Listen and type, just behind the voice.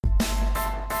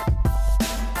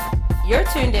You're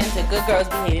tuned in to Good Girls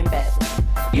Behaving Badly.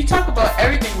 You talk about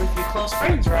everything with your close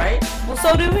friends, right? Well,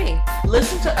 so do we.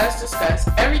 Listen to us discuss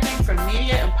everything from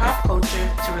media and pop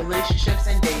culture to relationships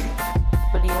and dating.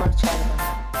 What do you want to chat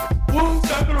about? Well, it's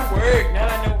not gonna work now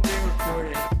that I know we're being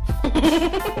recorded.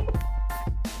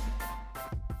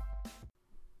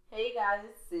 Hey guys,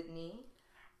 it's Sydney.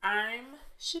 I'm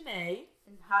Shanae.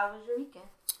 And how was your weekend?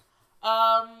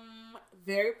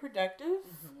 Very productive.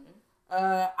 Mm-hmm.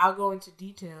 I'll go into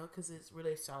detail because it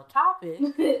relates to our topic.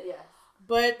 Yes.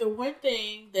 But the one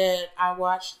thing that I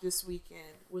watched this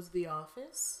weekend was The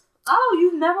Office. Oh,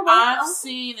 you've never watched I've The Office?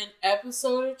 seen an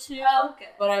episode or two, Okay.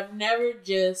 but I've never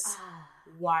just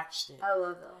watched it. I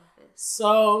love The Office.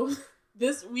 So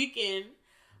this weekend,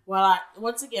 I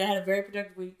had a very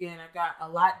productive weekend. I got a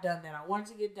lot done that I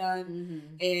wanted to get done.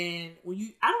 Mm-hmm. And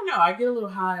I don't know, I get a little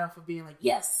high off of being like,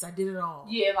 yes, I did it all.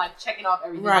 Yeah, like checking off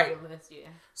everything Right. on your list, yeah.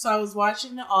 So I was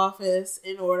watching The Office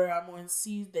in order. I'm on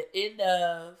the end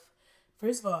of,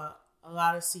 first of all, a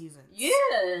lot of seasons.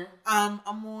 Yeah.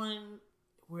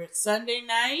 We're at Sunday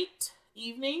night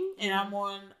evening, and I'm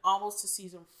on almost to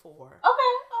season 4.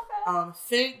 Okay.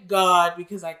 Thank God,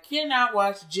 because I cannot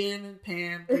watch Jim and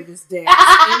Pam do this dance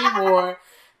anymore.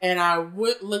 And I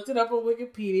looked it up on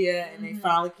Wikipedia, and they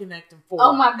finally connect them 4.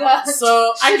 Oh my God.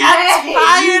 So I got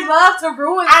tired. You love to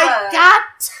ruin I stuff. got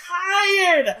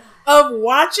tired of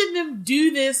watching them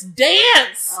do this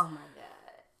dance. Oh my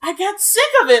God. I got sick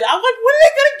of it. I'm like, when are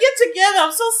they gonna get together?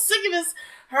 I'm so sick of this.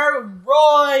 Her and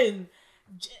Roy and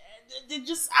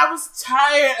I was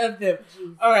tired of them.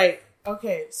 Jeez. All right,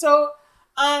 okay. So,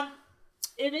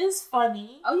 it is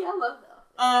funny. Oh yeah, I love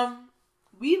that.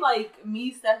 We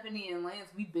me, Stephanie, and Lance.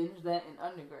 We binged that in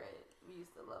undergrad. We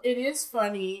used to love It is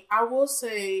funny. I will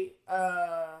say,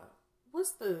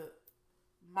 what's the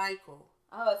Michael?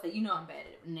 I was say, I'm bad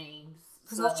at names.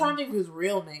 Because I was trying to think of his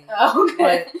real name. Okay.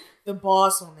 But the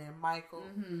boss on there, Michael.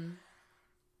 Mm-hmm.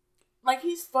 Like,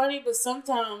 he's funny, but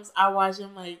sometimes I watch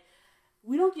him like,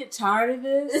 we don't get tired of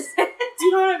this. Do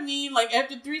you know what I mean? Like,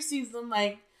 after 3 seasons, I'm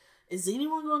like, is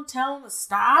anyone going to tell him to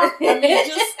stop? I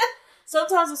mean,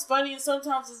 sometimes it's funny and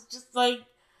sometimes it's just like,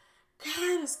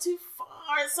 God, it's too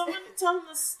far. Someone tell him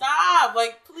to stop.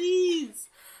 Like, please.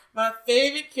 My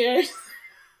favorite character.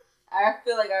 I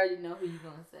feel like I already know who you're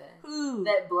going to say. Who?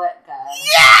 That black guy.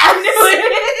 Yes!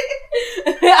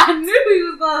 I knew he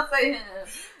was going to say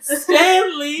him.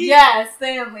 Stanley. Yes,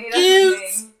 Stanley. That's his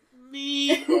Gives name.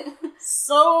 me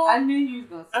so... I knew you was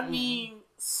going to say him.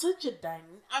 Such a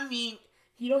dynamic.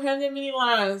 He don't have that many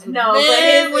lines. But no,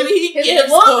 man, but when he his gives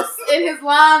looks and his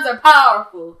lines are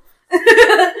powerful.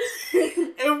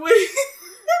 And when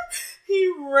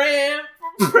he ran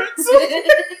for principal.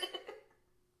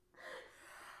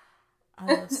 I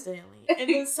love Stanley. And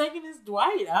then second is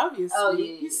Dwight, obviously. Oh,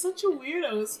 yeah. He's such a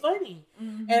weirdo. It's funny.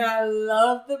 Mm-hmm. And I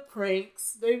love the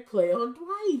pranks they play on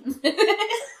Dwight.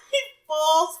 He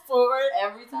falls for it.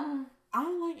 Every time. I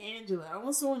don't like Angela. I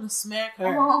want someone to smack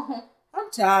her. Oh,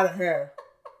 I'm tired of her.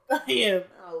 I am.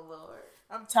 oh Lord.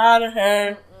 I'm tired of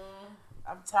her. Mm-mm.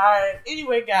 I'm tired.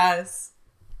 Anyway, guys.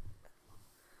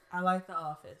 I like The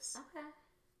Office. Okay.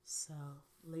 So,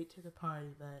 late to the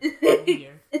party, but I'm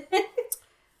here.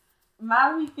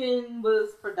 My weekend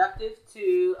was productive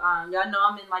too. Y'all know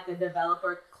I'm in a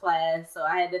developer class, so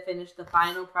I had to finish the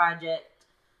final project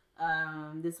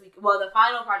this week. Well, the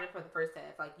final project for the first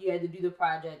half. You had to do the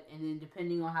project, and then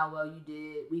depending on how well you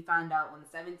did, we find out on the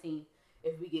 17th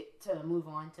if we get to move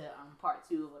on to part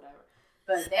 2 or whatever.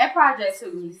 But that project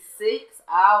took me 6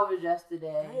 hours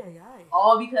yesterday. Aye.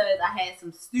 All because I had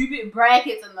some stupid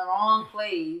brackets in the wrong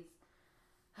place.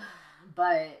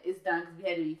 But it's done because we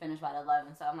had to be finished by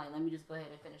 11. So I'm like, let me just go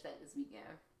ahead and finish that this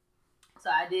weekend.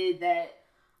 So I did that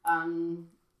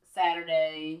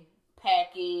Saturday.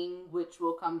 Packing, which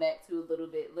we'll come back to a little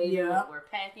bit later. Yeah. What we're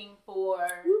packing for.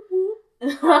 Whoop.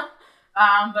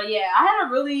 But yeah, I had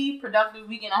a really productive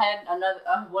weekend. I had another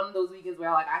one of those weekends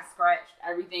where I scratched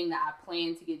everything that I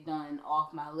planned to get done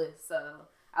off my list. So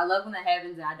I love when that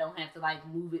happens and I don't have to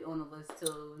move it on the list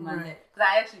till Monday. Because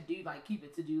I actually do keep a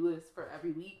to-do list for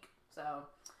every week. So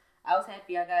I was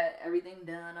happy I got everything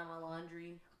done on my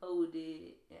laundry,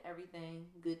 folded, and everything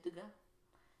good to go.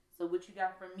 So what you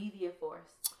got from Media Force?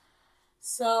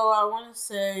 So I want to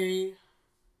say,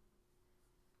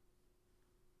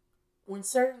 when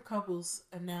certain couples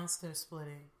announce they're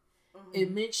splitting, it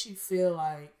makes you feel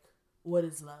like, what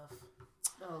is love?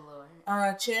 Oh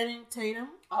Lord. Channing Tatum.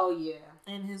 Oh yeah.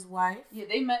 And his wife. Yeah,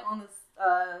 they met on the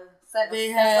set.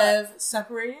 They have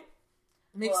separated.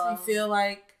 Makes me feel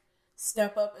like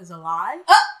Step Up is a lie.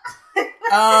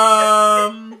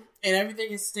 And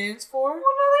everything it stands for. Well,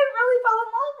 no, they really fell in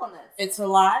love on that. It's a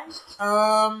lie.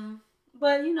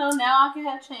 But, you know, now I can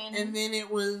have Channing. And then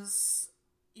it was,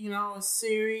 you know, a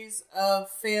series of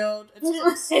failed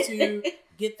attempts to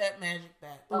get that magic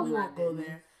back. But we won't go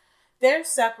there. They're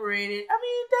separated. I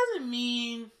mean, it doesn't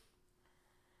mean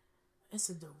it's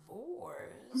a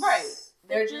divorce. Right.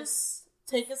 They're just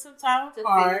taking some time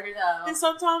apart. Figure it out. And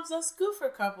sometimes that's good for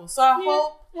couples. So I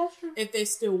hope that's true. if they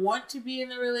still want to be in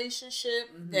the relationship,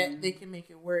 that they can make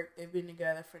it work. They've been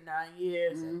together for 9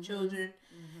 years and children.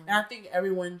 And I think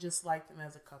everyone just liked them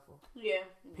as a couple. Yeah.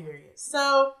 Period.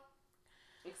 So,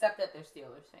 except that they're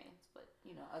Steelers fans, but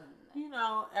you know, other than that, you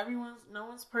know, no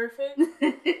one's perfect.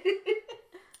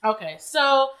 Okay,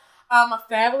 so a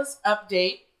fabulous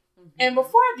update. And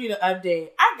before I do the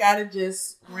update, I gotta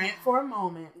just rant for a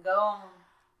moment. Go on.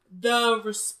 The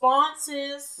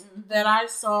responses that I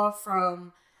saw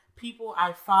from people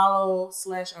I follow /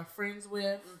 are friends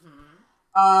with,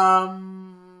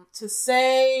 to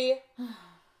say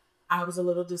I was a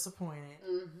little disappointed.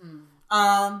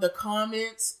 The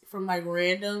comments from like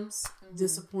randoms,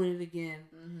 disappointed again.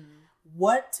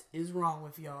 What is wrong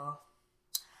with y'all?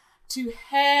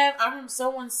 I remember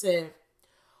someone said,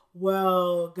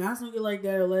 well, guys don't get like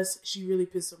that unless she really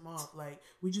pissed him off. Like,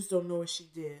 we just don't know what she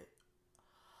did.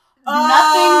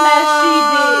 Nothing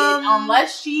that she did,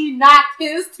 unless she knocked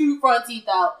his 2 front teeth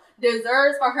out,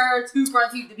 deserves for her 2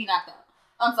 front teeth to be knocked out.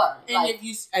 I'm sorry.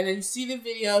 And then you see the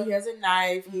video, he has a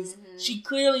knife. She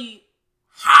clearly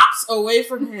hops away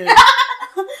from him.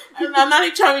 And I'm not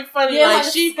even trying to be funny. Yeah,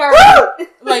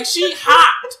 like she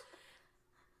hopped.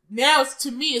 Now,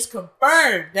 to me, it's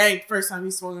confirmed that ain't the first time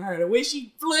he swung at her. The way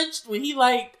she flinched when he,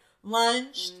 like,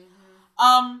 lunged.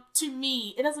 To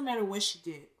me, it doesn't matter what she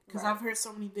did. Because I've heard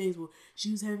so many things. Well,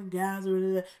 she was having guys or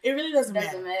whatever. It really doesn't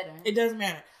matter. It doesn't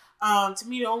matter. To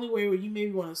me, the only way where you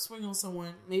maybe want to swing on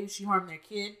someone, maybe she harmed their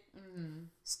kid.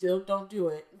 Still don't do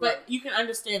it. But you can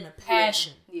understand the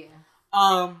passion.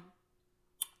 Yeah.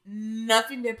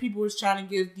 Nothing that people was trying to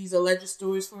give these alleged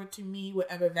stories for, to me, would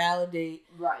ever validate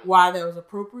why that was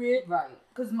appropriate. Right.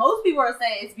 Because most people are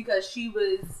saying it's because she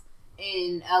was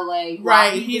in LA.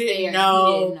 Right. He didn't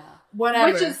know.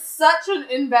 Whatever. Which is such an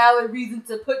invalid reason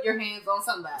to put your hands on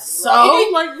somebody. So,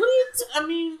 what do you... I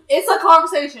mean... It's a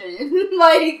conversation.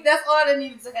 Like, that's all that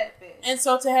needs to happen. And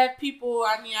so to have people...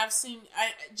 I mean, I've seen...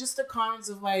 just the comments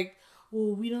of like,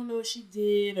 well, we don't know what she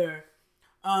did, or...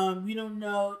 we don't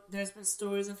know. There's been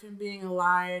stories of him being a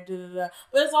liar, But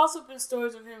there's also been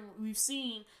stories of him we've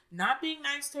seen not being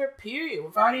nice to her, period,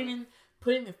 without even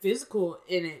putting the physical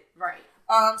in it. Right.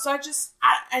 So I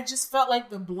just felt like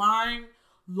the blind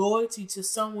loyalty to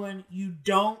someone you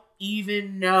don't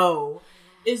even know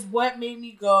is what made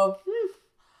me go,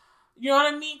 You know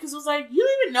what I mean? Because it was like, you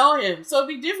don't even know him. So it'd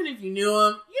be different if you knew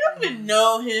him. You don't even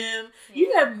know him. Yeah.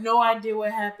 You have no idea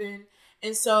what happened.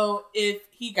 And so if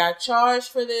he got charged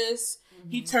for this,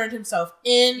 he turned himself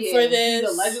in for this.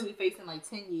 He's allegedly facing like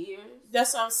 10 years.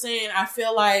 That's what I'm saying. I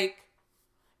feel like,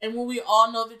 and will we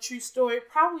all know the true story?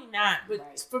 Probably not.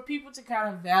 But for people to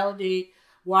kind of validate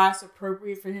why it's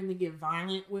appropriate for him to get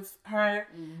violent with her,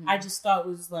 I just thought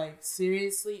was like,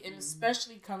 seriously? And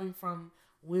especially coming from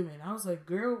women. I was like,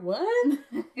 girl, what?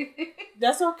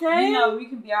 That's okay? You know, we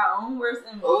can be our own worst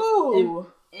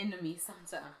enemy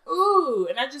sometimes. Ooh.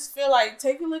 And I just feel like,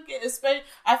 take a look at, especially,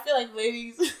 I feel like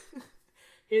ladies,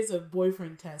 here's a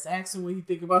boyfriend test. Ask him what you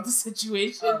think about the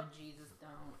situation. Oh, Jesus,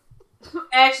 don't.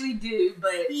 Actually do,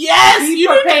 but yes, you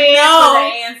need to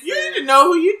know. You need to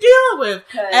know who you're dealing with.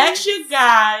 Ask your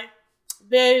guy,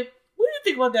 babe, what do you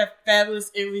think about that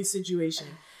fabulous Emily situation?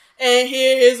 And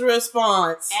hear his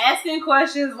response. Asking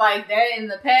questions like that in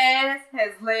the past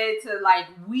has led to like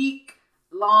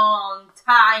week-long,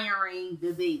 tiring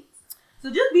debates.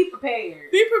 So just be prepared.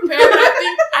 Be prepared.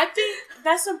 I think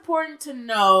that's important to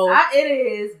know. It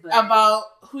is. But about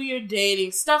who you're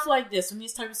dating. Stuff like this. When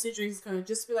these type of situations come,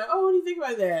 just be like, oh, what do you think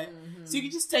about that? So you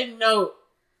can just take note.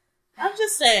 I'm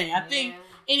just saying. I think...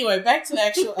 Anyway, back to the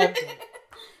actual update.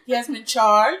 He has been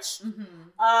charged.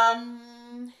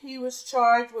 He was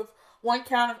charged with 1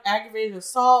 count of aggravated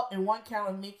assault and 1 count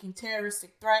of making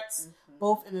terroristic threats,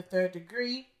 both in the 3rd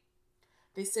degree.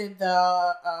 They said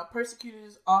the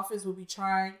prosecutor's office will be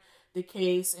trying the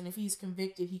case, and if he's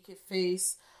convicted, he could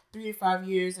face 3 to 5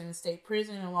 years in a state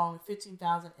prison, along with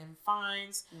 $15,000 in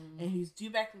fines. And he's due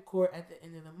back in court at the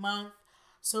end of the month.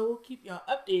 So we'll keep y'all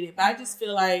updated. But I just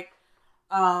feel like,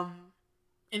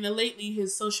 lately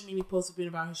his social media posts have been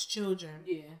about his children.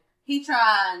 Yeah, he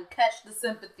trying to catch the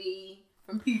sympathy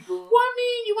from people. Well, I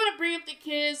mean, you want to bring up the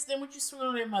kids, then what you swing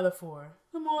on their mother for?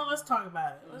 Come on, let's talk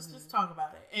about it. Let's just talk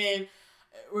about it. And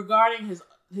regarding his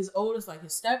his oldest, like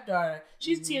his stepdaughter,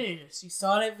 she's a teenager. She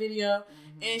saw that video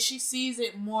and she sees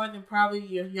it more than probably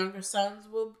your younger sons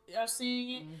are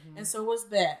seeing it. And so what's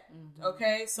that?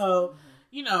 Okay, so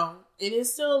you know, it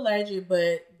is still alleged,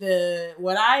 but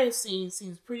what I have seen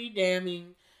seems pretty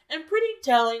damning and pretty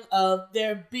telling of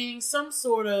there being some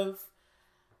sort of,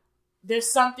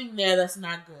 there's something there that's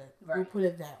not good. Right. We'll put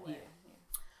it that way.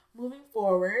 Yeah. Moving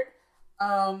forward,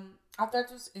 I thought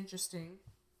this was interesting.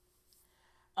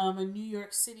 A New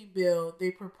York City bill, they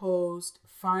proposed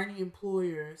fining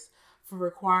employers for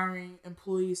requiring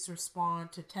employees to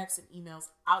respond to texts and emails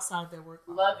outside of their work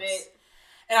hours. Love it.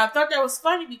 And I thought that was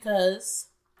funny because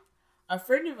a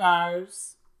friend of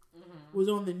ours was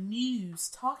on the news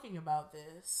talking about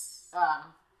this.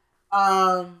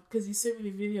 Because he sent me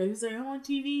the video. He was like, I'm on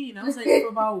TV. And I was like,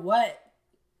 about what?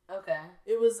 Okay.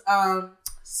 It was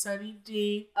Sunny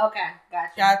D. Okay,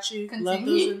 gotcha. Got you. Continue. Love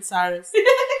those insiders.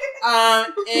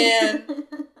 And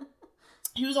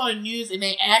he was on the news and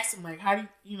they asked him, like, how do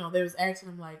you know, they was asking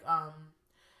him, like,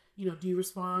 you know, do you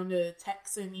respond to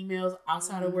texts and emails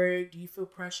outside of work? Do you feel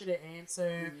pressure to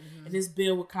answer? And this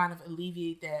bill would kind of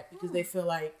alleviate that because they feel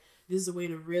like this is a way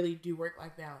to really do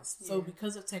work-life balance. Yeah. So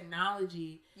because of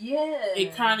technology,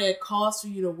 it kind of calls for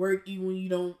you to work even when you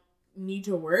don't need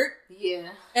to work. Yeah.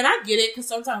 And I get it because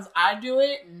sometimes I do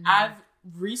it. I've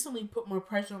recently put more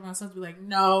pressure on myself to be like,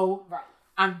 no,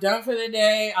 I'm done for the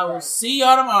day. I will see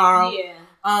y'all tomorrow. Yeah.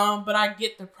 But I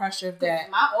get the pressure of that.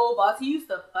 My old boss, he used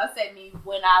to fuss at me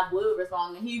when I would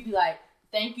respond, and he'd be like,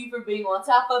 "Thank you for being on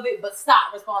top of it, but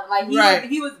stop responding." Like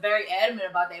he was very adamant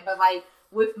about that. But like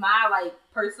with my like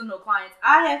personal clients,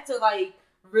 I have to like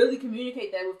really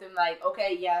communicate that with them. Like,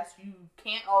 okay, yes, you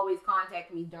can't always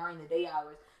contact me during the day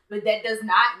hours, but that does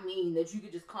not mean that you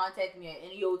could just contact me at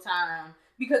any old time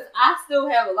because I still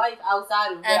have a life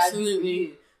outside of what I do for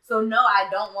you. So, no, I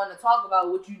don't want to talk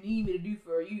about what you need me to do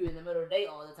for you in the middle of the day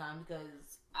all the time because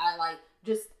I, like,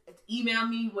 just email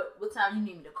me what time you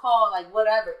need me to call, like,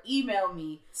 whatever. Email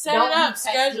me. Set it up,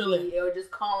 schedule it. Or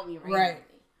just call me randomly. Right.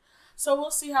 So,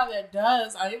 we'll see how that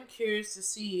does. I am curious to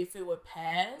see if it would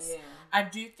pass. Yeah. I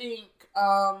do think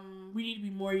we need to be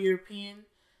more European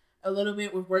a little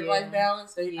bit with work-life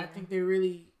balance. I think they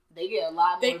really... They get a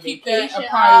lot more They keep that a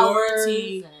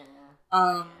priority.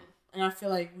 And I feel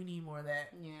like we need more of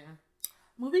that. Yeah.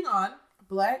 Moving on,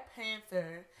 Black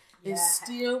Panther is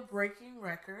still breaking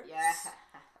records. Yeah.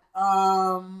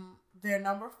 They're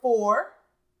number 4.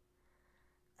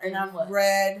 And I've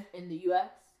read in the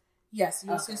U.S. Yes,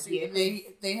 U.S. history. Yeah.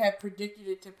 And they have predicted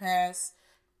it to pass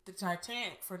the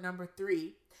Titanic for number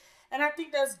 3. And I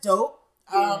think that's dope.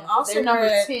 Yeah. Also they're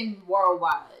number 10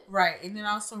 worldwide. Right. And then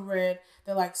I also read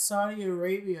that like Saudi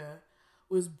Arabia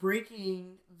was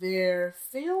breaking their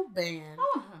film ban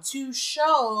to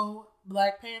show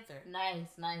Black Panther. Nice.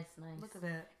 Look at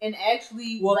that. And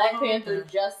actually, Wakanda. Black Panther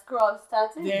just crossed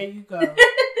Titanic. There you go.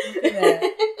 Look at that.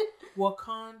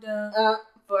 Wakanda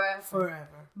forever.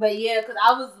 But yeah, because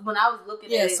when I was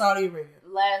looking at it Saudi Arabia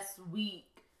last week,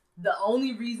 the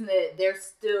only reason that they're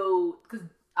still, because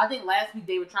I think last week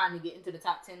they were trying to get into the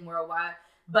top 10 worldwide.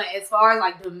 But as far as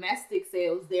like domestic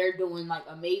sales, they're doing like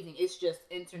amazing. It's just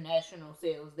international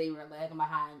sales. They were lagging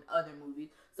behind other movies.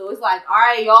 So it's like, all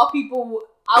right, y'all people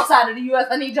outside of the U.S.,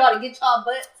 I need y'all to get y'all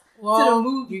butts to the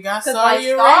movie. You got Saudi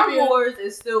Arabia. Star Wars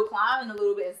is still climbing a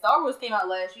little bit. And Star Wars came out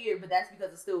last year, but that's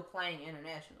because it's still playing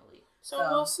internationally. So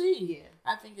we'll see. Yeah.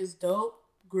 I think it's dope.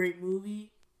 Great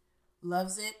movie.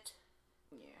 Loves it.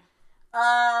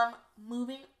 Yeah.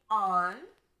 Moving on.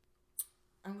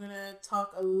 I'm going to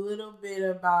talk a little bit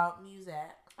about music.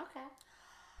 Okay.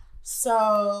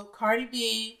 So, Cardi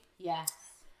B. Yes.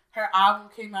 Her album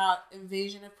came out,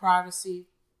 Invasion of Privacy.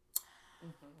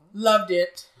 Loved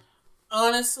it.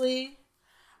 Honestly,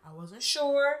 I wasn't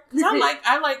sure. Because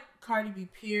I like Cardi B,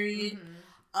 period.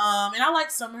 And I like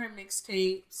some of her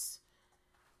mixtapes.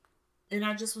 And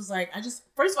I just was like,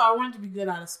 first of all, I wanted to be good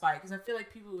out of spite. Because I feel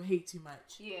like people would hate too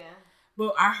much. Yeah.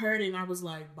 But I heard it and I was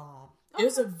like, bomb. It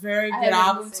was a very good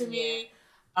album to me.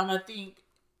 I think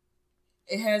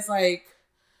it has like,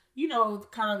 you know,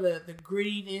 kind of the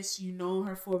grittiness you know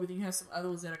her for, but then you have some other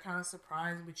ones that are kind of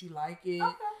surprising, but you like it.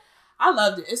 Okay. I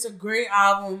loved it. It's a great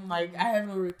album. Like, I have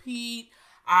no repeat.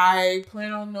 I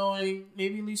plan on knowing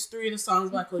maybe at least 3 of the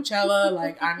songs by Coachella.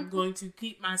 Like, I'm going to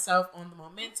keep myself on the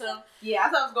momentum. Yeah, I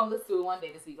thought I was going to listen to it one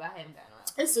day this week, but I haven't gotten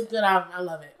around. It's a good album. I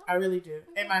love it. I really do.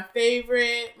 And my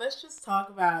favorite, let's just talk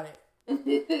about it.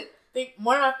 I think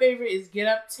one of my favorite is Get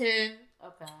Up 10.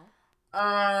 Okay.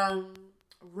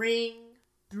 Ring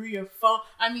Through Your Phone.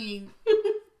 I mean,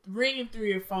 ringing through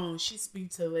your phone. She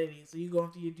speaks to the ladies. So you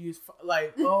going through your dude's phone.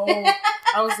 Like, oh.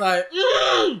 I was like,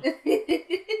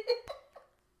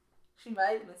 She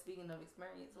might have been speaking of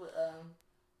experience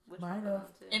with Might have.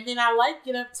 And then I like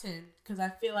Get Up 10 because I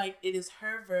feel like it is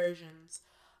her versions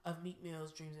of Meek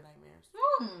Mill's Dreams and Nightmares.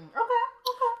 Okay.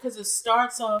 Because it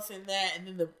starts off in that, and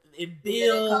then it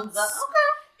builds. And then it comes up.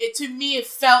 Okay. To me, it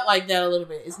felt like that a little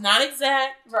bit. It's not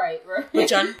exact, right?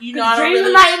 Which I don't Dreams really.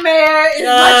 and Nightmare is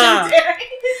legendary.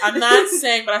 I'm not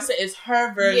saying, but I said it's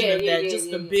her version of that. Just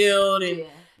the build and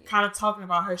kind of talking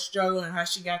about her struggle and how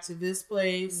she got to this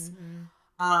place.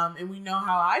 Mm-hmm. And we know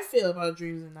how I feel about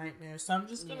Dreams and Nightmares, so I'm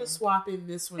just gonna swap in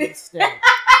this one instead.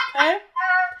 Okay.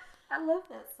 I love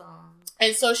that song.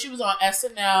 And so she was on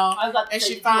SNL, and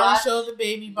she finally showed the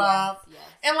baby bump. Yes.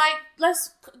 And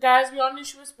guys, we all knew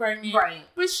she was pregnant, right?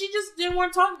 But she just didn't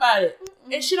want to talk about it,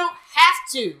 and she don't have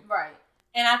to, right?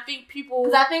 And I think people,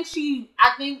 because I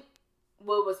think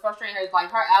what was frustrating her is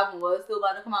like her album was still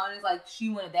about to come out, and it's like she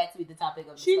wanted that to be the topic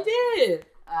of discussion. She did,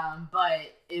 but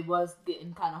it was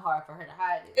getting kind of hard for her to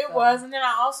hide it. It was, and then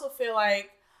I also feel like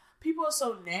people are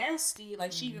so nasty.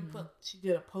 Like she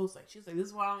did a post like she's like, "This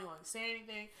is why I don't want to say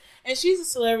anything," and she's a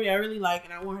celebrity I really like,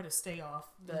 and I want her to stay off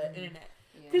the internet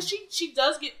because she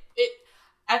does get it.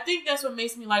 I think that's what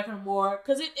makes me like her more,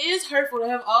 because it is hurtful to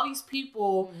have all these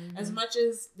people. As much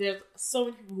as there's so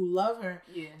many people who love her,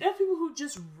 there are people who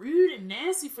just rude and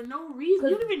nasty for no reason.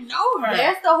 You don't even know her.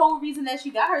 That's the whole reason that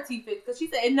she got her teeth fixed, because she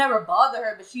said it never bothered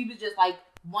her, but she was just like,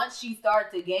 once she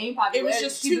started to gain popularity, it was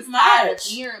just she too was tired much.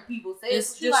 Of hearing people say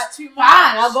it's she's just like, too much.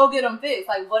 Fine, I'll go get them fixed,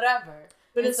 like whatever.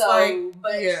 But and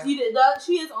it's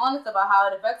she is honest about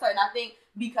how it affects her, and I think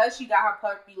because she got her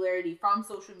popularity from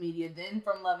social media, then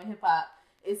from Love and Hip Hop,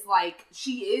 it's like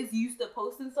she is used to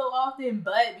posting so often,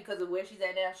 but because of where she's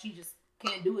at now, she just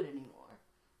can't do it anymore.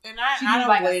 And she I don't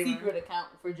like blame a secret account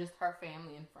for just her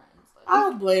family and friends. Like, I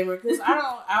don't blame her, because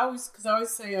I always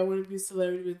say I want to be a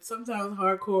celebrity, but sometimes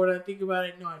hardcore when I think about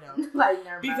it, no, I don't. Like,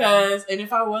 never mind. Because, and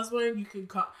if I was one, you can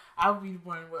call. I would be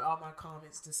one with all my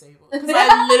comments disabled, because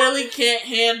I literally can't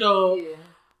handle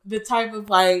the type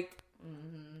of like.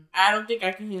 I don't think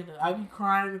I can handle it. I'd be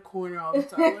crying in the corner all the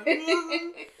time. Like,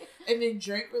 and then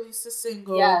Drake released a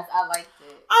single. Yes, I liked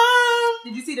it.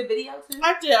 Did you see the video too?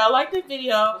 I did. I liked the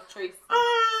video. With Tracy.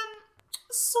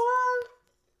 Song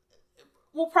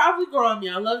will probably grow on me.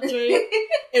 I love Drake.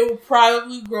 It will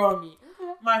probably grow on me.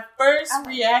 Okay. My first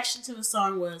reaction to the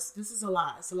song was, this is a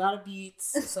lot. It's a lot of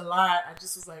beats. It's a lot. I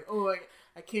just was like, oh,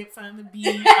 I can't find the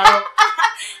beat.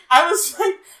 I was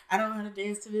like, I don't know how to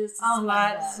dance to this. This is a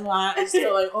lot. This is a lot. I just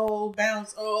felt like, oh,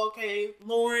 bounce. Oh, okay.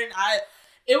 Lauren,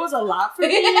 it was a lot for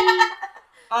me.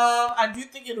 I do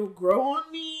think it'll grow on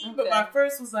me, but my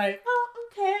first was like, oh,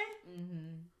 okay.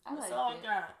 That's all I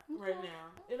got right now.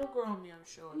 It'll grow on me, I'm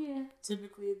sure. Yeah.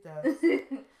 Typically it does.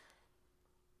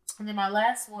 And then my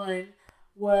last one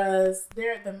was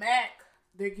the MAC.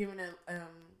 They're giving an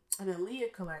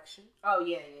Aaliyah collection. Oh,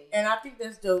 yeah. And I think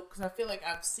that's dope, because I feel like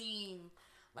I've seen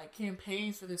like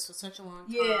campaigns for this for such a long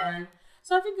time. Yeah.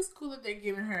 So I think it's cool that they're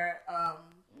giving her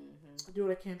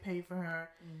doing a campaign for her.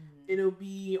 It'll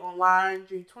be online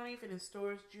June 20th and in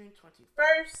stores June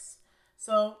 21st.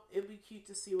 So it'll be cute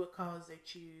to see what colors they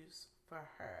choose for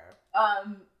her.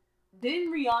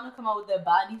 Didn't Rihanna come out with that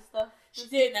body stuff? She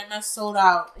did. That mess sold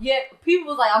out. Yeah, people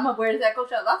was like, I'm gonna wear this at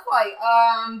Coachella. That's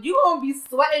like, you gonna be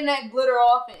sweating that glitter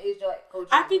off and it's like Coachella.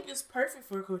 I think it's perfect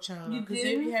for Coachella because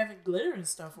they be having glitter and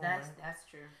stuff on. That's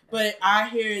true. But I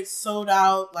hear it's sold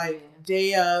out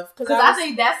day of. Because I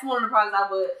think that's one of the products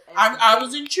I would. I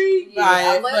was intrigued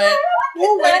by it, but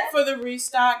we'll wait for the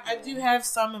restock. I do have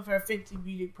some of her Fenty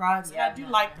Beauty products, and I do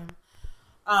like them.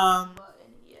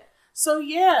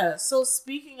 So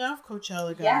speaking of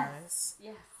Coachella, guys,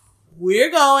 yes.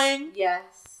 We're going.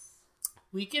 Yes.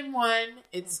 Weekend 1.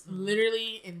 It's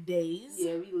literally in days.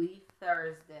 Yeah, we leave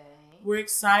Thursday. We're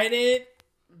excited.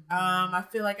 I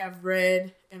feel like I've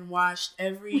read and watched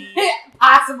every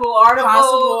possible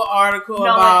article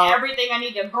about everything I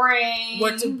need to bring.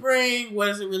 What to bring, what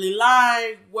is it really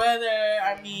like, weather.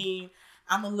 I mean,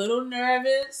 I'm a little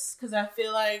nervous because I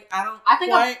feel like I'm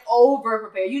over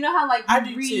prepared. You know how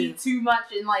you read too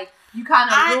much and you kind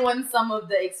of ruin some of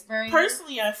the experience.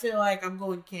 Personally, I feel like I'm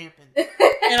going camping,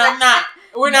 and I'm not.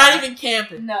 We're not even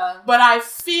camping. No, but I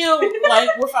feel like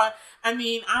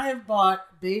I have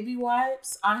bought baby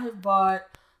wipes. I have bought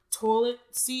toilet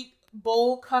seat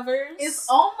bowl covers. It's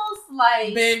almost like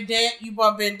you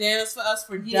bought bandanas for us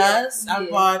for dust. I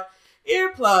bought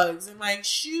earplugs and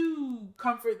shoe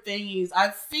comfort thingies. I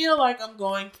feel like I'm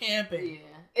going camping.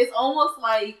 Yeah, it's almost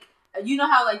like you know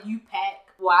how you pack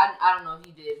well, I don't know if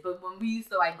you did, but when we used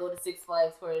to like go to Six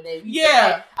Flags for a day,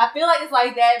 Yeah, I feel like it's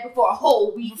like that before a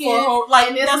whole weekend. Like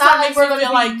and it's that's not what like we're gonna feel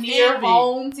be like near camping.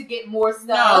 home to get more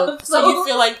stuff. No, so you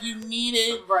feel like you need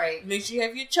it. Right. Make sure you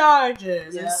have your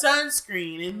chargers and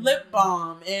sunscreen and lip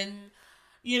balm and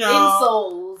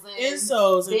insoles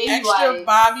and extra wipes.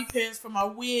 bobby pins for my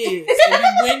wigs. It'll be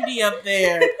windy up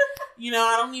there.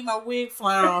 I don't need my wig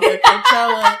flying off at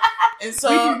Coachella. And so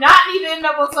we do not need to end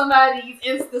up on somebody's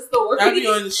Insta story. I'll be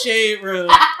on the shade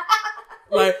room.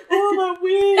 Like, oh, my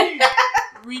wig.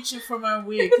 Reaching for my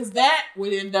wig. Because that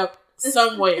would end up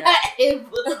somewhere.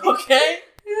 Okay?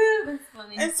 Yeah, that's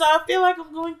funny. And so I feel like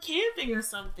I'm going camping or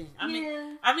something.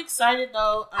 I'm excited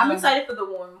though. I'm excited for the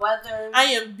warm weather. I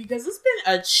am, because it's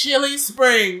been a chilly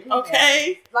spring.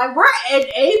 Okay, like we're in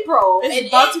April. It's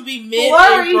about to be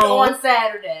mid-April on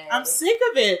Saturday. I'm sick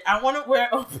of it. I want to wear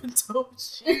open-toe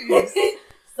shoes.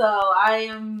 So I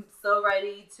am so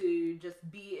ready to just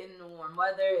be in the warm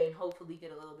weather and hopefully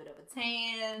get a little bit of a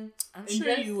tan. I'm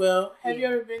sure you will. Have you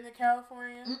ever been to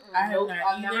California? I have not.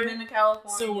 I've never been to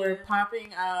California. So we're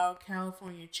popping out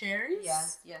California cherries.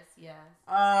 Yes.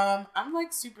 I'm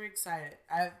like super excited.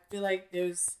 I feel like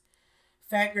there's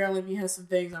fat girl in me has some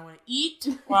things I want to eat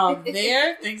while I'm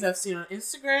there. Things I've seen on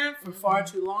Instagram for far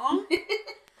too long.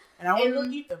 And I want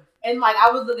to eat them. And like I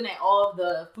was looking at all of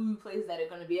the food places that are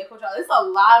going to be at Coachella. It's a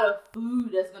lot of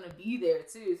food that's going to be there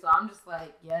too. So I'm just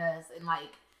like, yes. And like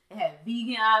it had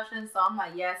vegan options. So I'm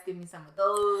like, yes, give me some of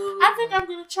those. I think I'm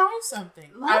going to try something.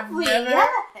 Lovely. I've never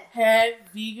had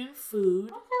vegan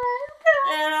food.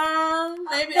 Okay. And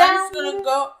maybe I'm just going to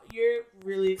go. You're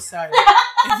really excited.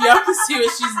 If y'all can see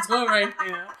what she's doing right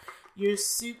now. You're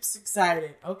super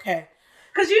excited. Okay.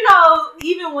 Because,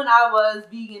 even when I was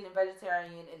vegan and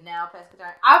vegetarian and now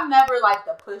pescatarian, I've never liked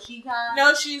the pushy kind.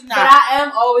 No, she's not. But I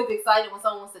am always excited when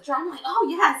someone wants to try. I'm like, oh,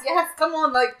 yes, come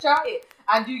on, like, try it.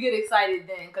 I do get excited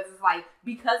then because it's like,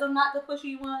 because I'm not the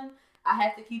pushy one, I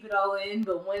have to keep it all in.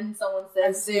 But when someone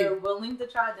says they're willing to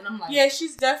try, then I'm like... Yeah,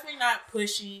 she's definitely not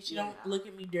pushy. She don't look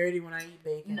at me dirty when I eat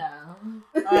bacon. No.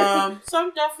 So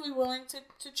I'm definitely willing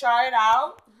to try it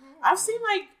out. I've seen,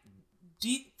 like,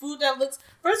 food that looks...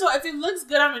 First of all, if it looks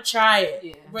good, I'm going to try it.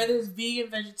 Yeah. Whether it's vegan,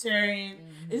 vegetarian,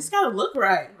 it just got to look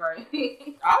right. Right.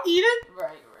 I'll eat it.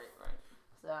 Right.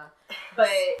 So, but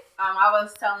I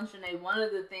was telling Shanae, one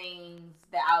of the things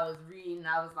that I was reading,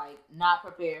 I was like not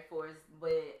prepared for is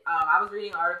I was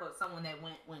reading an article of someone that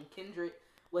went when Kendrick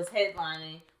was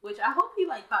headlining, which I hope he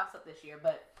like pops up this year,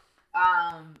 but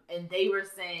and they were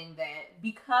saying that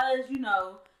because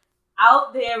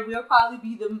out there we'll probably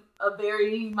be a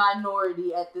very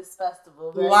minority at this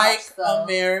festival, like so.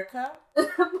 America.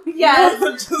 Yes,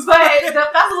 but the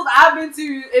festivals I've been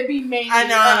to, it be mainly. I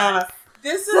know.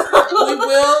 This is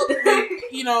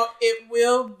it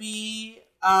will be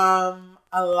a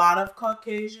lot of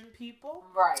Caucasian people,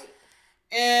 right?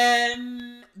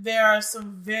 And there are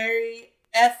some very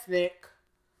ethnic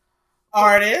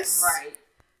artists, right?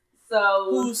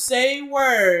 So who say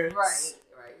words, right,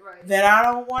 that I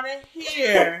don't want to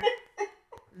hear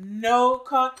no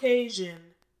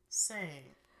Caucasian saying.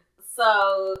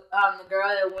 So, the girl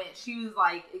that went, she was,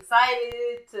 like,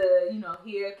 excited to,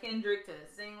 hear Kendrick, to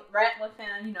sing, rap with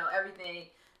him, everything.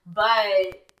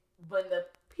 But when the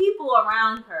people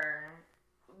around her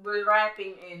were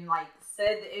rapping and, like,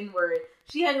 said the N-word,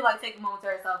 she had to, like, take a moment to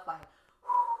herself, like,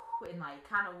 whew, and, like,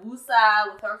 kind of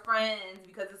woosah with her friends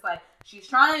because it's, like, she's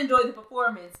trying to enjoy the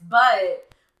performance,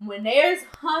 but... When there's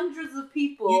hundreds of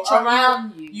people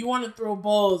around you, you want to throw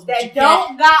balls that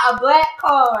don't got a black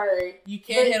card. You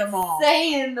can't hit them all.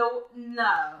 Saying no, you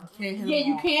can't hit them all.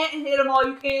 You can't hit them all.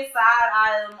 You can't side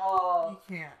eye them all.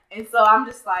 You can't. And so I'm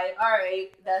just like, all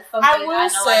right, that's something I know I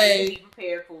need to be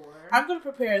prepared for. I'm gonna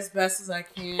prepare as best as I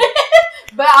can,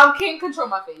 but I can't control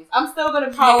my face. I'm still gonna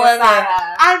be however, side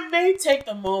eye. I may take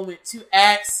the moment to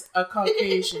ask a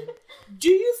Caucasian, "Do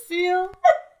you feel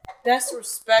that's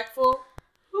respectful?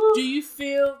 Do you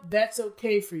feel that's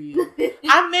okay for you?"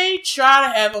 I may try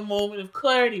to have a moment of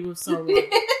clarity with someone. Like,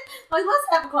 let's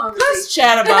have a conversation. Let's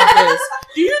chat about this.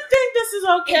 Do you think this is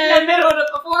okay? In the middle of the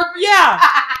performance? Yeah.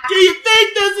 Do you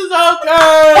think this is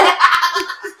okay?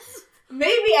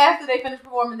 Maybe after they finish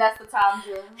performing, that's the time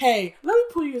to... Hey, let me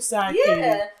pull you aside.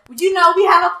 Yeah. We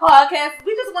have a podcast.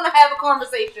 We just want to have a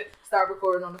conversation. Start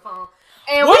recording on the phone.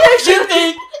 And what makes you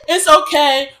think it's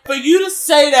okay for you to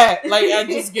say that? Like, I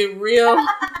just get real.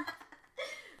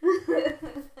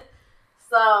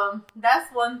 So,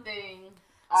 that's one thing.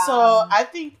 So I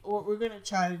think what we're gonna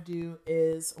try to do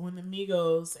is when the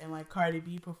Migos and like Cardi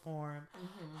B perform,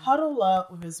 huddle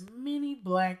up with as many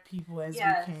black people as we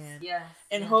can,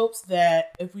 in hopes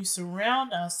that if we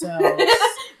surround ourselves,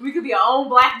 we could be our own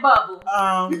black bubble.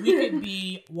 We could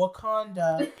be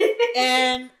Wakanda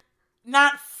and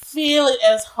not feel it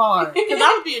as hard because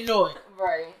I would be annoyed.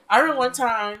 Right. I remember one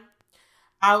time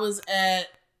I was at.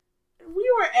 We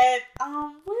were at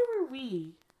where were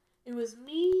we? It was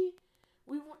me.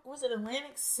 Was it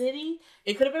Atlantic City?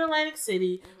 It could have been Atlantic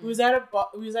City. We was at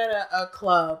a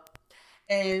club,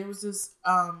 and it was this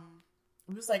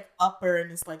it was like upper and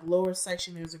this like lower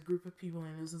section. There was a group of people,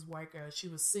 and there was this white girl. She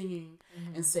was singing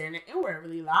and saying the N-word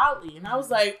really loudly, and I was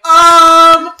like,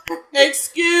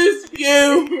 excuse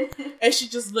you, and she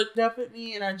just looked up at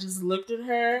me, and I just looked at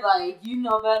her like, you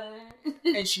know better,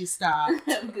 and she stopped.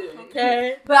 Good.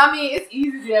 Okay, but I mean, it's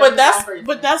easy to do.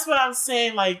 But that's what I'm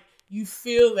saying. Like, you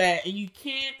feel that, and you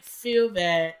can't feel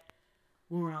that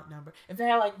when we're outnumbered. If they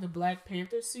had like the Black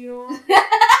Panther suit on,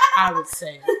 I would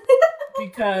say it.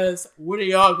 Because what are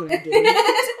y'all gonna do?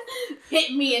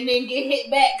 Hit me and then get hit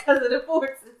back because of the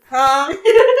forces. Huh?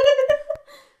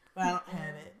 But I don't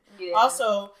have it. Yeah.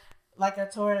 Also, like I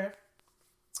told her,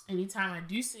 anytime I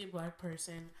do see a black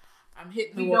person, I'm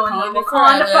hitting the Wakanda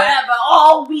forever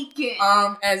all weekend.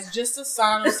 As just a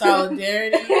sign of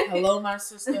solidarity. Hello, my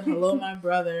sister. Hello, my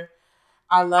brother.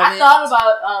 I love it. I thought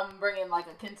about bringing like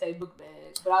a Kente book bag,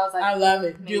 but I was like, I love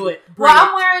it. Maybe. Do it.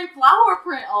 I'm wearing flower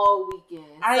print all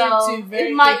weekend. I am too. Very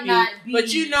it might hippie, not be.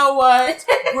 But you know what?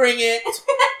 Bring it.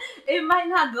 It might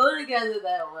not go together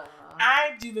that well.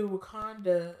 I do the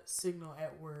Wakanda signal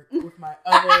at work with my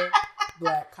other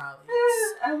black colleagues.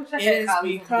 I wish I it has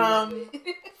become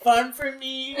fun for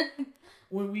me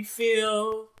when we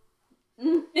feel,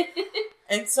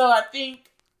 and so I think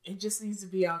it just needs to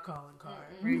be our calling card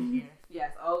right here.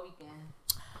 Yes, all weekend.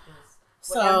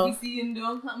 So we see him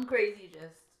doing something crazy,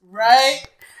 just right.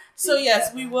 So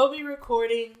yes, we will be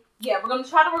recording. Yeah, we're gonna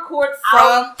try to record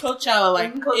from Coachella,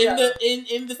 like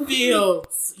in the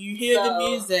fields. You hear the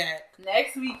music.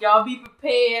 Next week, y'all be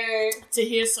prepared to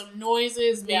hear some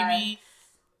noises. Maybe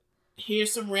hear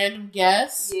some random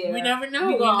guests. Yeah. We never know.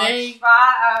 We may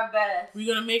try our best.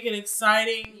 We're gonna make it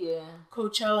exciting. Yeah,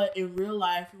 Coachella in real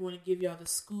life. We want to give y'all the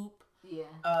scoop. Yeah,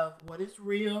 of what is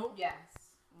real. Yes.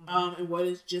 And what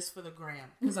is just for the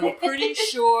gram. Because I'm pretty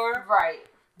sure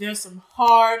there's some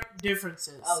hard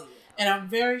differences. Oh, yeah. And I'm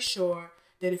very sure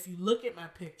that if you look at my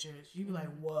pictures, you'll be like,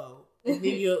 whoa. And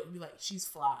then you'll be like, she's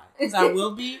fly. Because I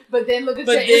will be. But then look at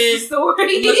your Insta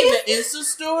story. Look at the Insta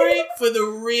story for the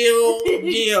real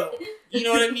deal. You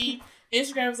know what I mean?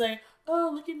 Instagram's like,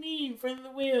 oh, look at me in front of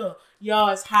the wheel. Y'all,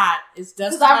 it's hot. It's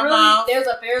dust in my mouth. There's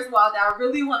a Ferris wheel out there. I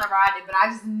really want to ride it, but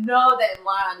I just know that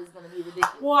line is going to be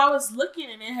ridiculous. Well, I was looking,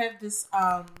 and they have this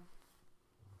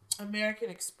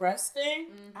American Express thing.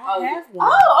 I have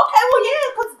one. Oh, okay. Well, yeah,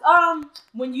 because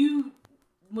when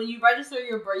you register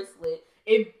your bracelet,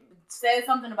 it said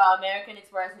something about American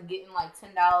Express and getting like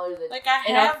 $10 like I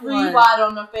have a free ride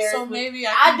on the Ferris. So maybe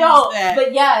I don't. Use that.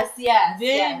 But yes.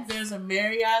 Then there's a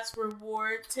Marriott's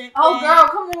reward ticket. Oh, girl,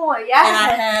 come on, yeah. And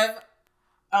I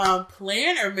have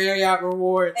Planner Marriott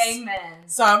rewards. Amen.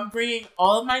 So I'm bringing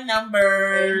all of my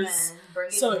numbers.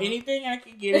 Amen. So anything I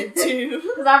can get into.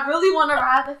 Because I really want to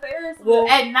ride the Ferris wheel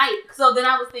at night. So then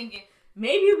I was thinking,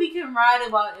 maybe we can ride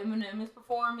it while Eminem is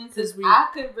performing. Because I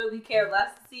could really care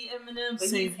less to see Eminem, but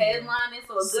he's headlining,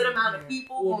 so a good amount of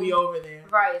people will be over there.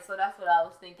 Right, so that's what I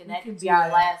was thinking. That could be our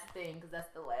last thing, because that's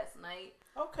the last night.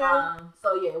 Okay.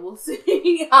 So yeah, we'll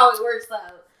see how it works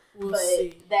out. We'll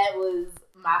see. That was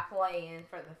my plan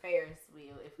for the Ferris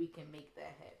wheel, if we can make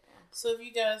that happen. So if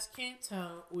you guys can't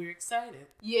tell, we're excited.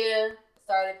 Yeah,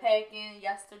 started packing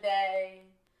yesterday.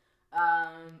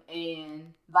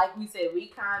 And like we said, we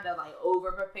kind of like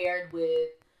over prepared with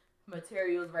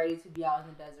materials ready to be out in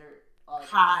the desert.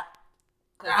 Hot.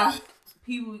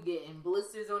 People getting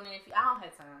blisters on their feet. I don't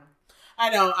have time. I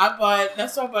know.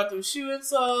 That's why I bought those shoe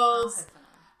insoles.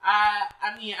 I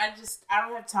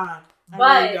don't have time.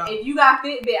 But really if you got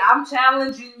Fitbit, I'm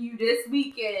challenging you this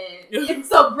weekend.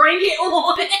 So bring it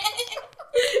on.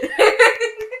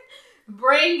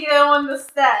 Bring it on the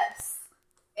steps.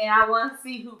 And I want to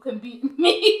see who can beat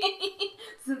me.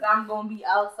 Since I'm going to be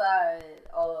outside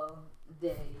all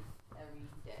day, every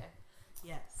day.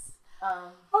 Yes.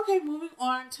 Okay, moving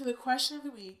on to the question of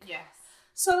the week. Yes.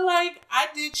 So, I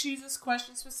did choose this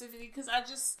question specifically because I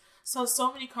just saw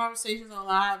so many conversations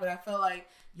online, but I felt like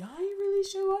y'all ain't really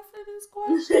show up for this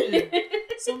question.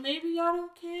 So maybe y'all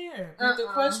don't care. But the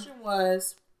question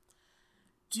was,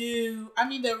 the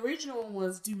original one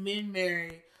was, do men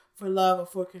marry for love or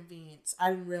for convenience.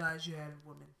 I didn't realize you had a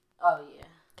woman. Oh,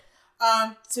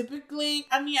 yeah. Typically,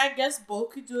 I mean, I guess both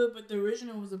could do it, but the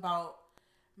original was about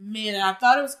men. And I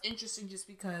thought it was interesting just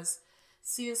because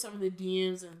seeing some of the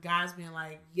DMs and guys being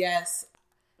like, yes,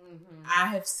 I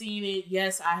have seen it.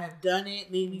 Yes, I have done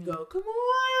it. Made me go, come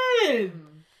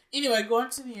on. Anyway, going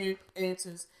to the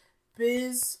answers.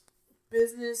 Business,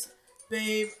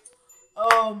 babe.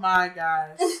 Oh my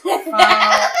gosh.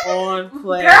 Foul on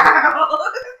play. Girl.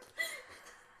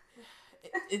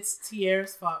 It's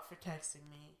Tiara's fault for texting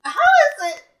me. How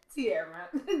is it Tiara?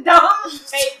 Don't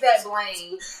take that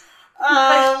blame.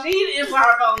 She didn't put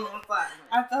her phone on fire.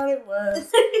 I thought it was.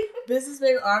 Business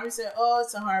baby Army said, oh,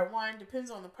 it's a hard one.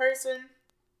 Depends on the person.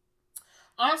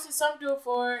 Honestly, some do it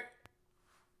for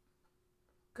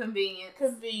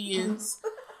convenience.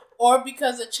 Or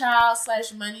because a child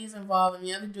 / money is involved, and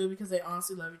the other do it because they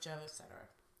honestly love each other, etc.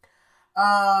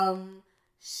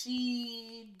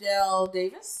 Del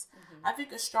Davis. I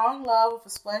think a strong love with a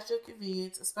splash of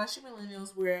convenience, especially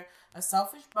millennials, we're a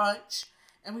selfish bunch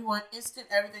and we want instant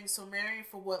everything. So marrying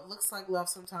for what looks like love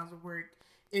sometimes will work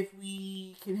if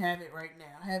we can have that right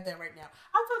now. I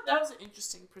thought that was an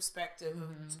interesting perspective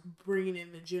of bringing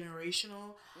in the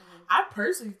generational. I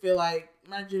personally feel like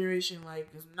my generation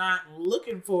is not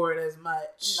looking for it as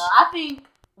much. No, I think,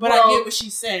 but I get what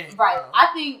she's saying. Right. Though.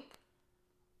 I think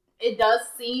it does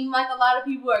seem like a lot of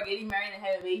people are getting married and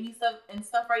having baby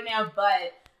stuff right now,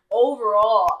 but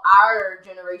overall, our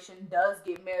generation does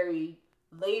get married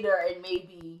later and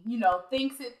maybe,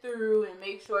 thinks it through and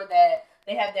make sure that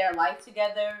they have their life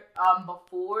together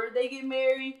before they get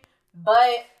married.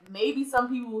 But maybe some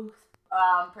people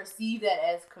perceive that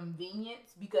as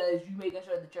convenience because you're making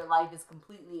sure that your life is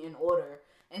completely in order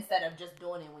instead of just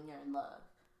doing it when you're in love.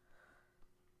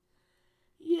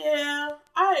 Yeah,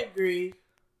 I agree.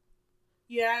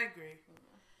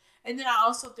 And then I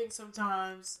also think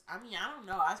sometimes, I don't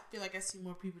know, I feel like I see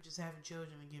more people just having children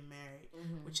and getting married,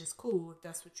 which is cool if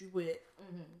that's what you with.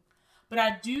 But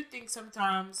I do think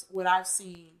sometimes what I've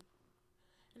seen,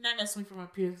 and not necessarily from my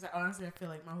peers, because honestly I feel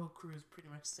like my whole crew is pretty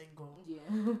much single.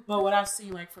 Yeah. But what I've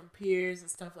seen from peers and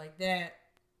stuff like that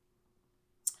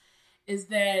is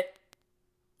that,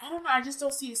 I don't know, I just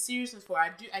don't see a seriousness for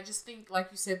it. I just think, like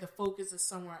you said, the focus is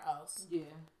somewhere else. Yeah.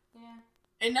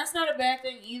 And that's not a bad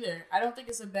thing either. I don't think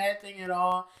it's a bad thing at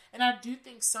all. And I do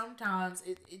think sometimes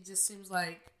it just seems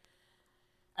like,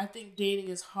 I think dating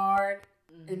is hard.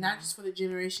 And not just for the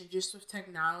generation, just with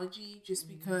technology. Just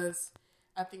because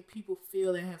I think people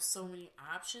feel they have so many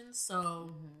options.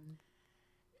 So,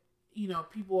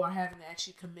 people are having to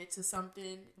actually commit to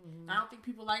something. I don't think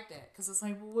people like that. Because it's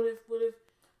like, well, what if...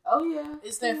 Oh, yeah.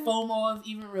 It's that FOMO of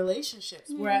even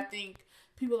relationships. Where I think...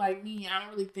 people like me, I don't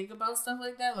really think about stuff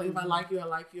like that. Like, if I like you, I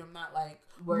like you. I'm not like,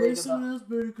 where's someone else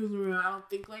better because around? I don't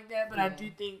think like that. But I do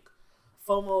think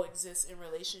FOMO exists in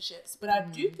relationships. But I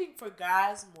do think for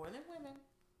guys more than women,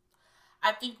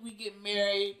 I think we get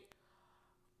married.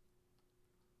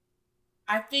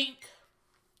 I think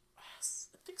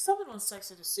something on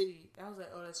Sex and the City. I was like,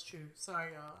 oh, that's true.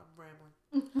 Sorry, y'all. I'm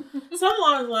rambling. Something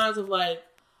along the lines of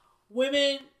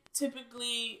women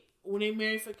typically, when they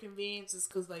marry for convenience, it's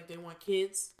because they want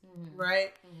kids,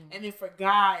 right? And then for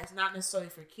guys, not necessarily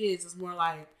for kids, it's more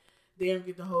like they don't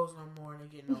get the hoes no more and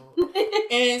they're getting old.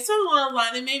 And something along the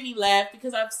line, it made me laugh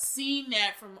because I've seen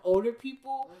that from older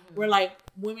people where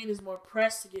women is more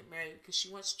pressed to get married because she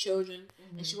wants children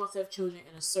and she wants to have children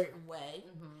in a certain way.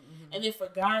 And then for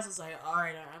guys, it's like, all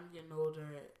right, I'm getting older.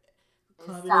 The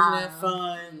club isn't that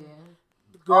fun.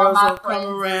 Yeah. Girls don't come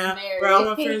around. All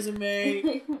my friends are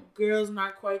married. Girls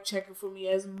not quite checking for me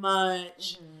as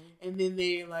much. And then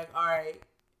they're like, all right.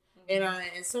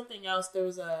 And something else, there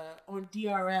was on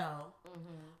DRL,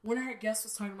 one of her guests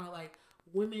was talking about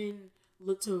women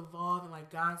look to evolve and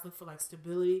guys look for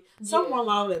stability. Something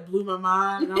along that blew my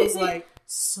mind, and I was like,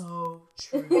 so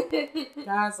true.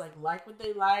 Guys like what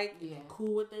they like,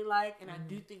 cool what they like, and I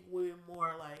do think women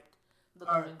more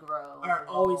looking to grow, are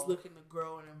always looking to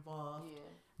grow and evolve.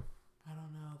 Yeah, I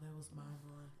don't know. That was mind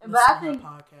blowing. But I think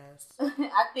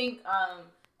podcast. I think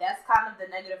that's kind of the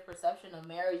negative perception of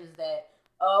marriage is that.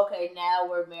 Okay, now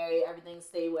we're married, everything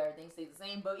stays the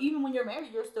same. But even when you're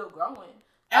married, you're still growing.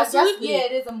 Absolutely. I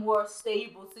guess, it is a more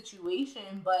stable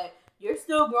situation, but you're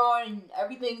still growing and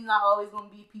everything's not always going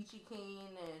to be peachy keen.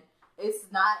 And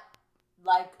it's not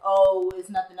it's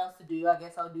nothing else to do. I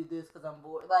guess I'll do this because I'm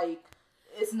bored.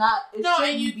 It's not. No,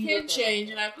 and you can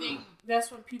change. And I think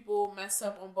that's when people mess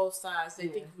up on both sides. They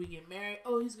think if we get married,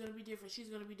 he's going to be different. She's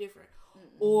going to be different.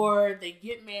 Or they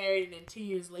get married and then 10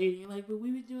 years later, you're like, but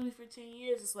we've been doing it for 10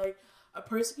 years. It's like a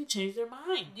person can change their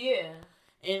mind. Yeah.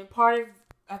 And part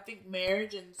of, I think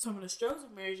marriage and some of the struggles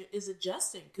of marriage is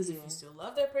adjusting. Because if you still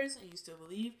love that person, you still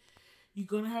believe, you're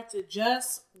gonna have to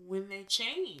adjust when they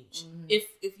change, if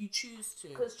you choose to.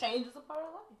 Because change is a part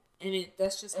of life, and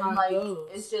that's just how it goes.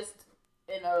 It's just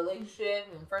in a relationship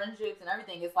and friendships and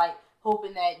everything. It's like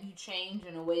hoping that you change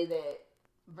in a way that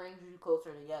brings you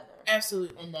closer together.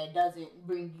 Absolutely, and that doesn't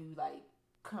bring you like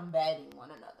combating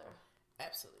one another.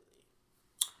 Absolutely.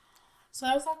 So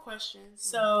that's our question.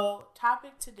 So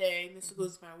topic today, and this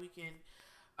goes to my weekend.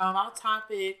 Our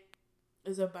topic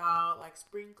is about like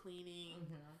spring cleaning.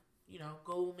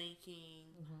 Goal making.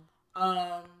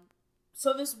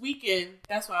 So this weekend,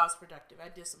 that's why I was productive. I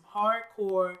did some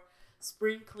hardcore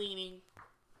spring cleaning,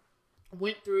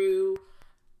 went through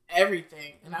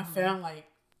everything, and I found like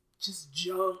just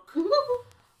junk.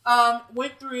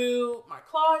 Went through my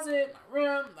closet, my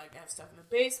room, like I have stuff in the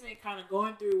basement, kind of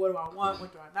going through what do I want,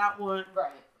 what do I not want.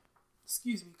 Right.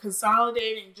 Excuse me.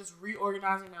 Consolidating, just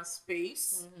reorganizing my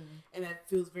space. And that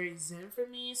feels very zen for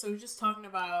me. So we're just talking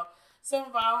about some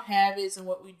of our habits and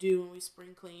what we do when we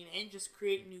spring clean and just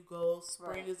create new goals.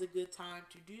 Spring is a good time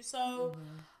to do so.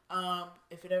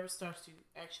 If it ever starts to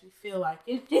actually feel like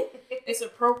it, it's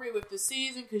appropriate with the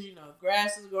season because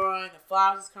grass is growing, the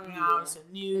flowers is coming out.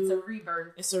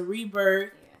 It's a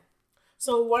rebirth. Yeah.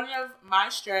 So one of my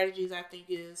strategies, I think,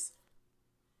 is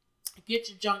get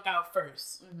your junk out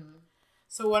first.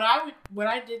 So what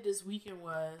I did this weekend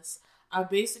was I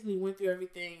basically went through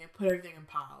everything and put everything in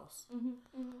piles.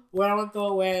 What I want to throw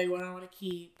away, what I want to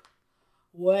keep,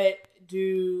 what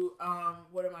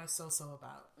am I so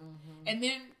about? And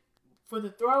then for the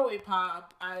throwaway pile,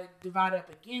 I divide up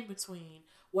again between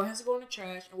what has to go in the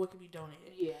trash and what can be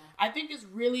donated. Yeah. I think it's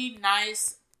really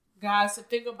nice, guys, to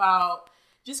think about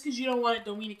just because you don't want it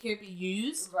don't mean it can't be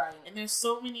used. Right. And there's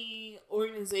so many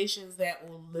organizations that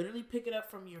will literally pick it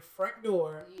up from your front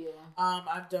door. Yeah.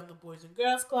 I've done the Boys and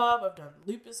Girls Club. I've done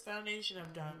Lupus Foundation.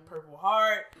 I've done Purple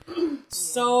Heart.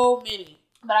 So many.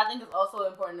 But I think it's also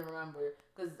important to remember,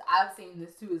 because I've seen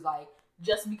this too, is like,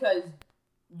 just because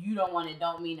you don't want it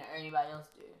don't mean that anybody else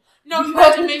do. No, you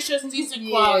have to make sure it's decent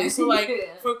quality. So like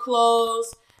for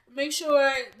clothes, make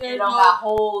sure there's no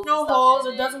holes. No holes.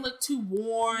 It doesn't look too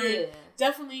worn. Yeah.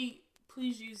 Definitely,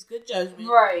 please use good judgment.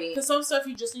 Right. Because some stuff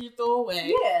you just need to throw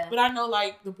away. Yeah. But I know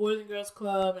like the Boys and Girls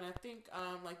Club, and I think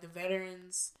like the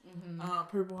Veterans,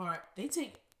 Purple Heart, they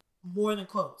take more than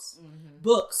clothes.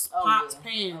 Books, pots,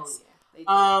 pans.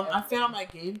 I found my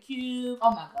GameCube.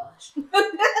 Oh my gosh.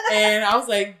 And I was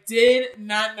like, did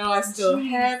not know I still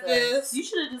had this. You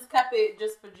should have just kept it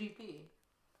just for GP.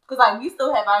 Because, like, we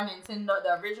still have our Nintendo,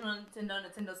 the original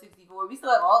Nintendo 64. We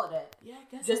still have all of that. Yeah, I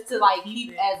guess. Just to, like,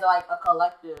 keep as, like, a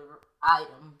collective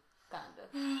item, kind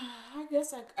of. I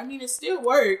guess I mean, it still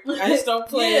works. I just don't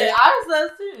play it. Yeah, ours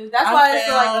does, too. That's why it's,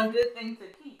 like, a good thing to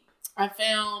keep. I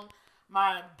found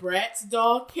my Bratz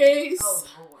doll case. Oh,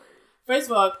 Lord.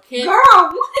 First of all, girl,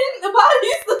 why do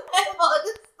you still have all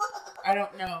this stuff? I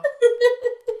don't know.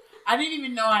 I didn't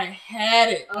even know I had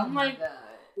it. Oh, I'm my like, God.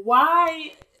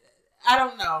 Why? I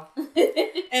don't know.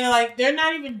 And like, they're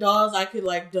not even dolls I could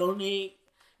like donate.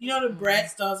 You know the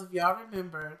Bratz dolls, if y'all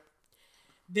remember,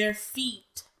 their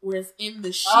feet was in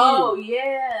the shoe. Oh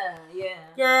yeah.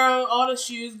 Girl, all the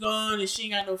shoes gone and she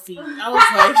ain't got no feet. I was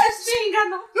like, she ain't got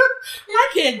no.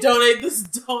 I can't donate this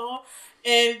doll.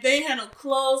 And they had no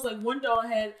clothes. Like one doll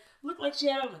looked like she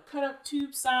had on a cut up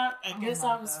tube sock. I guess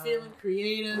I was feeling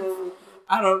creative.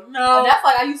 I don't know. That's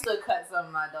like I used to cut some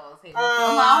of my doll's hair.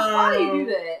 Why do you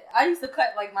do that? I used to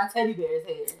cut like my teddy bear's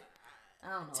hair.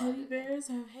 I don't know. Teddy bears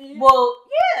have hair? Well,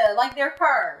 yeah, like their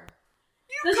fur.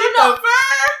 You cut the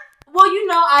fur? Well,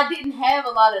 I didn't have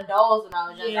a lot of dolls when I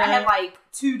was younger. Yeah. I had like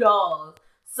 2 dolls.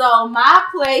 So my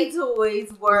play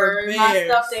toys were my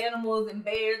stuffed animals and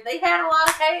bears. They had a lot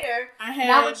of hair. And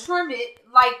I would trim it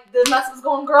like the mess was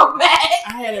going to grow back.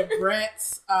 I had a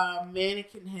Bratz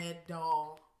mannequin head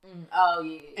doll. Oh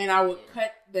yeah. And I would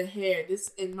cut the hair.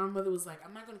 And my mother was like,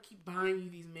 I'm not gonna keep buying you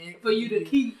these mannequins for you to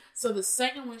keep. So the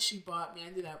second one she bought me, I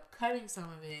ended up cutting some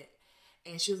of it,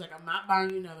 and she was like, I'm not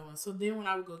buying you another one. So then when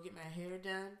I would go get my hair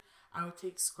done, I would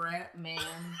take scrap. Man.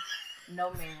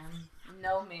 No ma'am.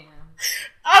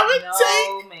 I would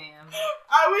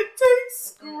take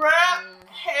scrap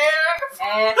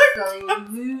hair.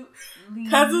 Absolutely.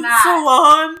 Cousin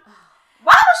Salon.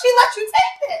 Why would she let you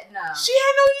take that? No. She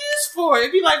had no use for it.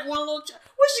 It'd be like one little.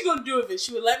 What's she gonna do with it?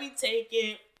 She would let me take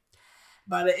it.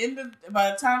 By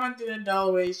the time I threw the doll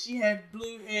away, she had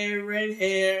blue hair, red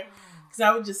hair. Because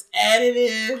I would just add it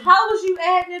in. How was you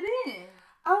adding it in?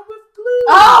 I would glue.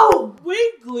 Oh,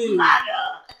 wig glue. My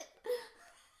God.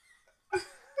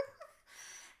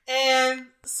 And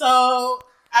so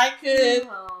I could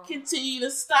continue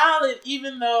to style it,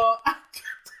 even though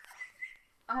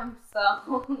I'm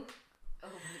so...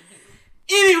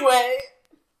 Anyway,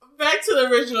 back to the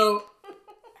original.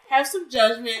 Have some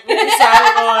judgment when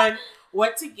deciding on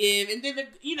what to give, and then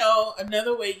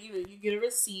another way you get a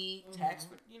receipt, tax,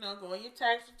 go on your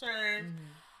tax return.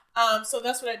 So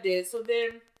that's what I did. So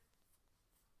then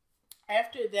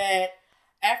after that,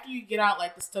 after you get out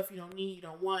like the stuff you don't need, you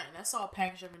don't want, and that's all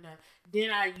packaged up and done.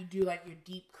 Then you do like your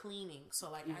deep cleaning.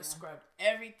 So like I scrubbed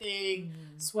everything,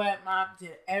 swept, mop,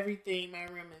 did everything. My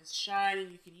room is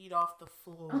shining. You can eat off the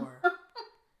floor.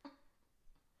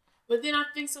 But then I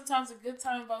think sometimes a good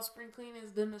time about spring cleaning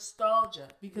is the nostalgia,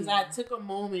 because I took a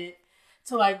moment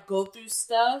to like go through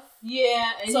stuff.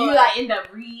 Yeah, and so, you end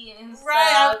up reading stuff.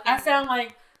 Right, I found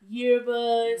like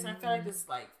yearbooks. I found like this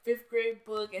like 5th grade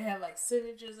book. It had like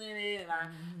signatures in it, and I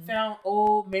found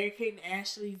old Mary-Kate and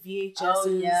Ashley VHSs. Oh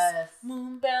yes,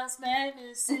 Moon Bounce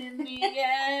Madness in the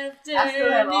afternoon. I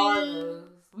still have all of those.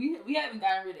 We haven't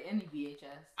gotten rid of any VHS.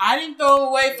 I didn't throw them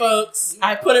away, folks.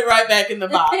 I put it right back in the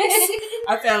box.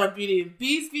 I found a Beauty and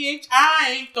Beast VHS.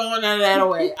 I ain't throwing none of that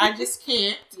away. I just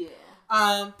can't.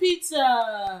 Yeah.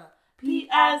 Pizza.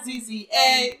 Pizza.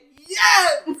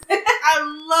 Yes! I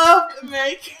loved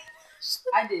American.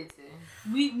 I did too.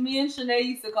 Me and Shanae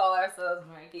used to call ourselves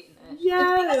Mary-Kate and Ashley.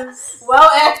 Yes. Well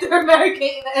after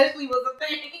Mary-Kate and Ashley was a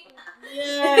thing.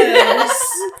 Yes.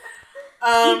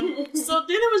 So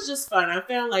then it was just fun. I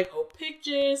found like old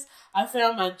pictures. I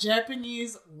found my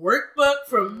Japanese workbook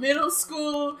from middle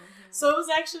school. So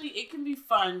it can be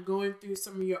fun going through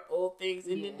some of your old things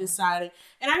and then deciding.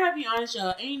 And I gotta be honest,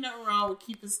 y'all, ain't nothing wrong with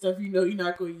keeping stuff you're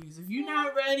not going to use. If you're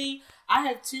not ready, I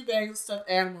have 2 bags of stuffed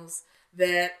animals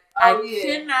that I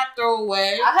cannot throw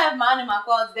away. I have mine in my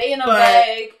closet. They in a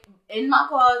bag in my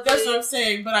closet. That's what I'm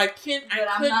saying. But I could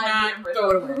not throw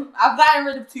it away. I've gotten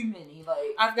rid of too many.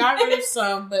 I've gotten rid of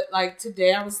some, but like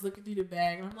today I was looking through the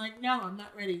bag and I'm like, no, I'm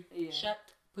not ready. Yeah.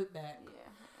 Put back. Yeah.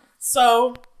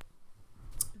 So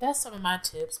that's some of my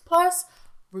tips. Plus,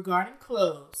 regarding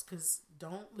clothes, because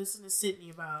don't listen to Sydney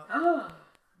about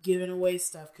giving away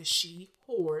stuff, because she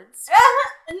hoards.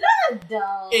 No, I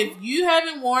don't. If you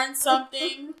haven't worn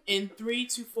something in 3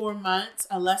 to 4 months,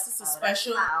 unless it's a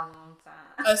special, that's not a long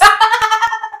time.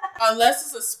 Unless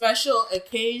it's a special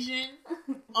occasion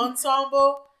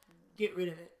ensemble, get rid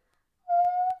of it.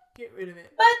 Get rid of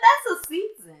it. But that's a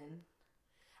season.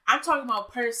 I'm talking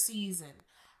about per season.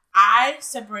 I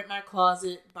separate my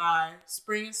closet by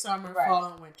spring and summer, fall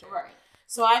and winter. Right.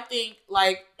 So I think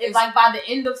like it's like by the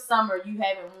end of summer you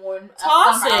haven't worn a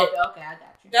toss summer it. outfit. Okay, I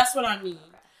got you. That's what I mean.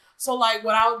 Okay. So like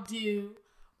what I'll do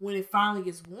when it finally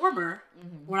gets warmer,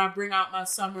 when I bring out my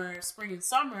spring and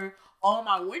summer, all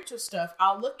my winter stuff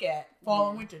I'll look at fall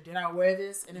and winter. Did I wear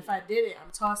this? And if I did it,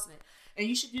 I'm tossing it. And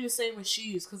you should do the same with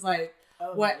shoes, because like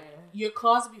your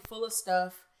closet be full of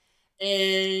stuff.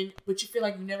 But you feel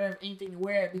like you never have anything to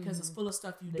wear because it's full of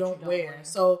stuff you don't wear.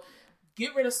 So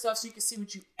get rid of stuff so you can see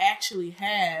what you actually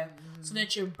have, so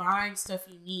that you're buying stuff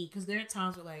you need. Because there are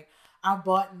times where like I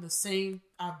bought the same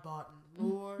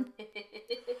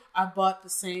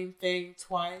thing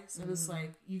twice, and it's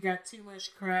like you got too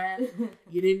much crap.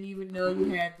 You didn't even know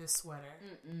you had this sweater.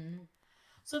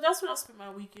 So that's what I spent my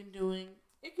weekend doing.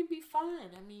 It can be fun.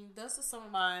 I mean, those are some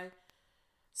of my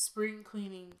spring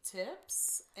cleaning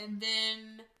tips. And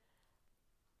then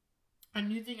a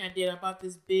new thing I did, I bought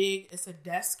this it's a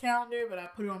desk calendar, but I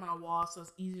put it on my wall so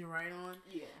it's easy to write on.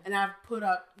 Yeah. And I've put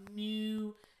up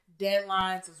new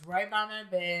deadlines. It's right by my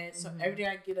bed. So every day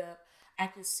I get up, I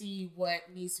can see what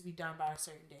needs to be done by a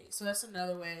certain date. So that's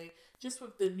another way, just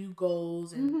with the new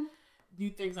goals and new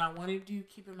things I want to do,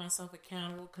 keeping myself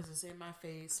accountable, because it's in my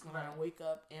face when I wake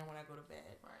up and when I go to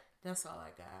bed. Right. That's all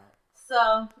I got. So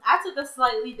I took a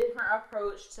slightly different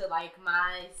approach to like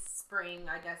my spring,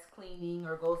 I guess, cleaning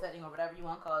or goal setting or whatever you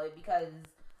want to call it, because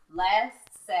last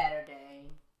Saturday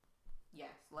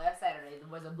there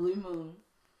was a blue moon.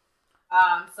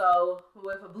 So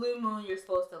with a blue moon, you're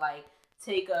supposed to like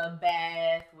take a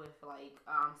bath with like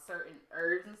certain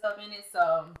herbs and stuff in it.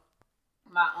 So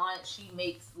my aunt, she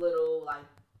makes little like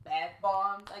bath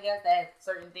bombs, I guess, that have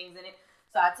certain things in it.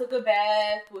 So I took a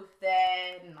bath with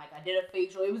that, and like I did a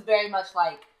facial. It was very much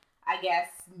like, I guess,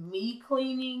 me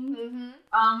cleaning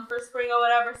for spring or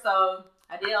whatever. So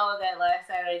I did all of that last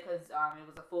Saturday because it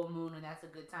was a full moon, and that's a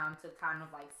good time to kind of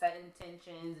like set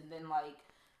intentions. And then like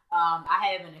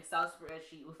I have an Excel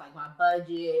spreadsheet with like my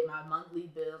budget, my monthly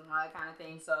bills, and all that kind of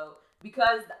thing. So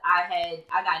because I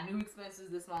got new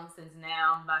expenses this month, since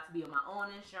now I'm about to be on my own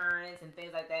insurance and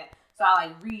things like that. So I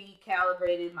like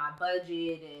recalibrated my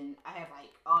budget, and I have like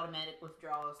automatic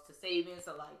withdrawals to savings.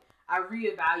 So like I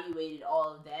reevaluated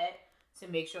all of that to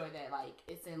make sure that like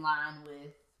it's in line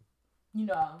with, you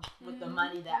know, with the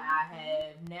money that I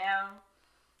have now.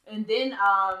 And then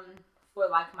for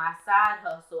like my side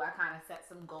hustle, I kind of set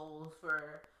some goals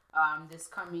for this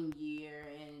coming year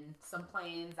and some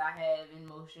plans I have in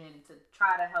motion to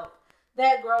try to help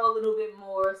that grow a little bit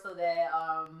more so that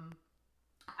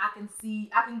I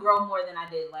can grow more than I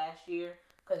did last year.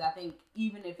 Because I think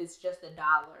even if it's just $1,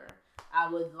 I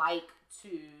would like to,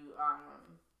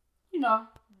 you know,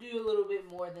 do a little bit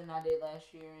more than I did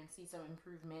last year and see some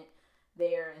improvement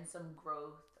there and some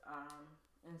growth.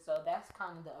 And so that's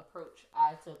kind of the approach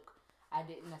I took. I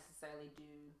didn't necessarily do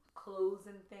clothes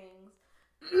and things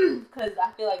because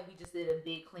I feel like we just did a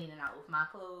big cleaning out with my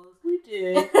clothes. We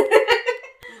did.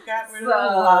 We got rid of a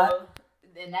lot.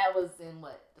 And that was in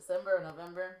what, December or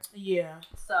November? Yeah.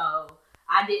 So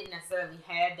I didn't necessarily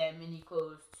have that many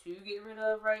clothes to get rid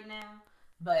of right now,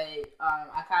 but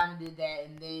I kind of did that,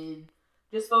 and then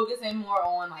just focusing more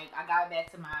on, like, I got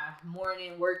back to my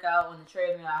morning workout on the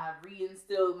treadmill. I have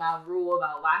reinstilled my rule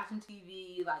about watching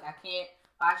TV. Like, I can't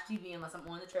watch TV unless I'm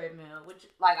on the treadmill, which,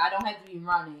 like, I don't have to be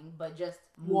running, but just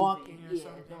moving. Walking or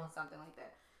something. Doing something like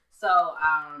that. So,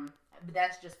 but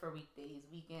that's just for weekdays.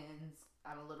 Weekends,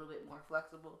 I'm a little bit more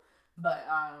flexible. But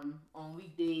on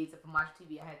weekdays, if I'm watching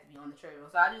TV, I have to be on the treadmill.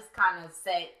 So I just kind of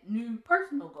set new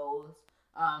personal goals,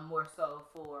 more so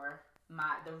for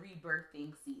the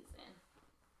rebirthing season.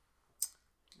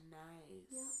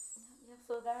 Nice. Yeah.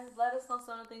 So guys, let us know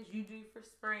some of the things you do for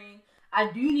spring.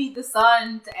 I do need the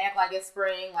sun to act like it's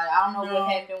spring. Like, I don't know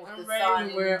what happened with the sun. I'm ready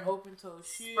to wear open-toe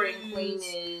shoes. Spring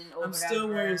cleaning. Or I'm still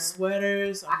wearing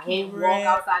sweaters. I can't walk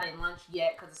outside at lunch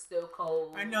yet because it's still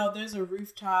cold. I know there's a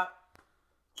rooftop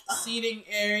seating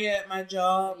area at my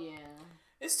job. Yeah.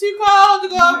 It's too cold to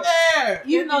go up there.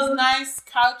 Even though these nice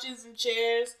couches and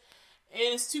chairs,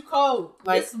 and it's too cold.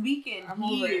 Like, this weekend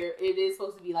here, it is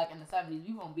supposed to be like in the 70s.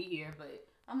 We won't be here, but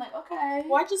I'm like, okay.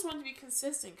 Well, I just want to be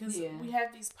consistent because we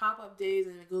have these pop-up days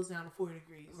and it goes down to 40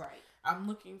 degrees. Right. I'm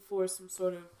looking for some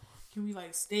sort of, can we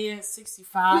like stay at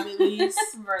 65 at least?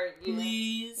 Right. Yeah.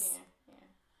 Please.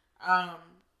 Yeah.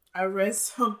 I read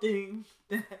something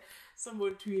that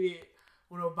someone tweeted.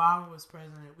 When Obama was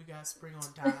president, we got spring on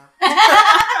time.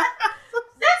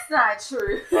 That's not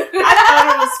true. I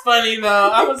thought it was funny,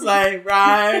 though. I was like,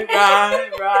 right.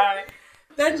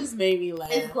 That just made me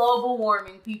laugh. It's global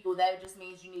warming, people. That just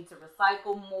means you need to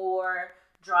recycle more,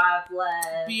 drive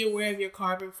less. Be aware of your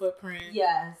carbon footprint.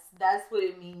 Yes, that's what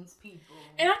it means, people.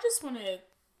 And I just want to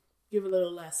give a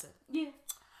little lesson. Yeah.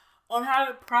 On how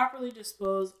to properly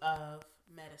dispose of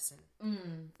medicine.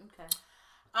 Okay.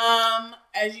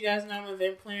 As you guys know, I'm an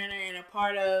event planner and a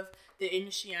part of the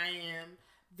industry I am.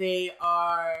 They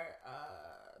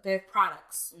have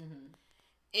products.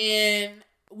 And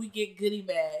we get goodie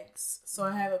bags. So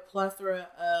I have a plethora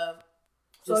of...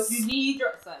 So if you need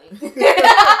your... Sorry.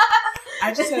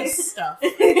 I just have stuff.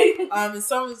 And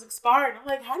some of it's expired. I'm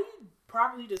like, how do you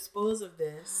properly dispose of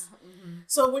this?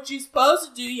 So what you're supposed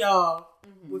to do, y'all,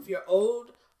 with your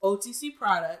old OTC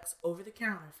products, over the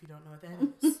counter, if you don't know what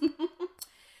that is,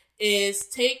 is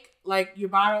take like your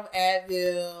bottle of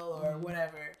Advil or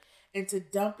whatever and to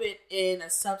dump it in a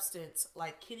substance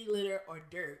like kitty litter or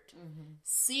dirt,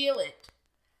 seal it,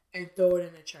 and throw it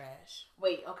in the trash.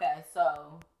 Wait, okay,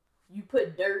 so you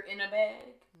put dirt in a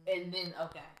bag and then,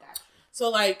 okay, gotcha. So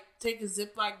like take a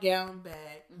Ziploc gallon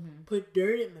bag, put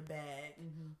dirt in the bag,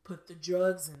 put the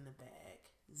drugs in the bag,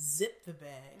 zip the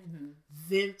bag,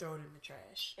 then throw it in the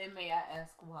trash. And may I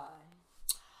ask why?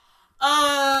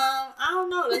 I don't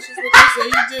know. That's just what they say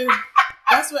you do.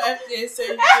 That's what FDA say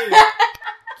you do.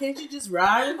 Can't you just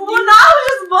ride? Well, no, I was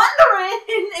just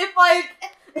wondering if, like,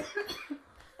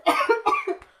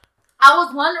 I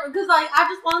was wondering because, like, I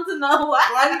just wanted to know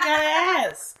why you gotta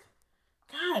ask.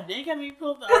 God, they got me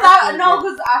pulled up.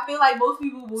 Because I feel like most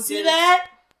people will see that.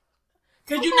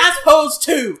 Because you're not supposed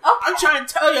to. Okay. I'm trying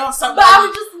to tell y'all something. But I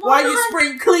was just why you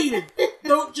spring cleaning.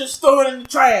 Don't just throw it in the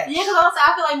trash. Yeah, because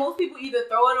I feel like most people either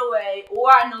throw it away,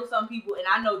 or I know some people, and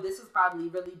I know this is probably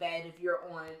really bad if you're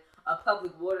on a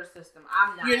public water system.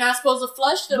 I'm not. You're not supposed to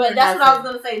flush them. But that's what I was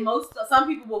gonna say. Some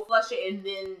people will flush it and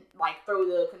then like throw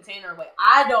the container away.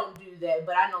 I don't do that,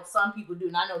 but I know some people do,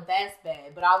 and I know that's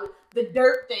bad. But the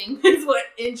dirt thing is what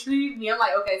intrigued me. I'm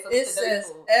like, okay, so it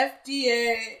says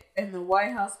FDA and the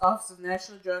White House Office of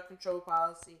National Drug Control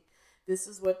Policy. This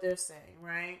is what they're saying,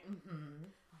 right?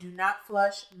 Do not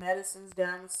flush medicines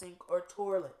down the sink or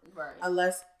toilet, right?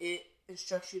 Unless it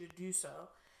instructs you to do so.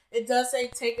 It does say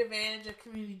take advantage of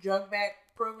community drug bag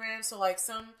programs. So like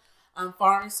some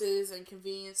pharmacies and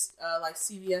convenience like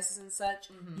CVS's and such,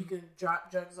 you can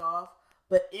drop drugs off.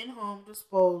 but in-home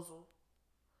disposal.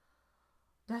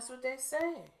 That's what they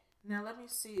say. Now let me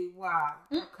see why.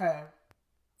 Okay.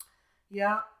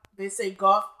 Yeah, they say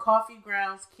coffee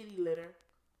grounds, kitty litter.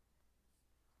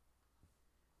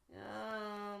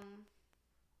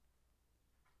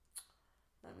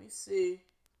 Let me see.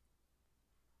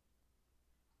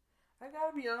 I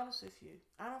gotta be honest with you.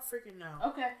 I don't freaking know.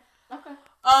 Okay.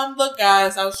 Look,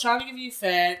 guys, I was trying to give you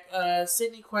fact.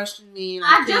 Sydney questioned me and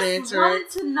I couldn't answer it. I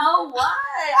just wanted to know why.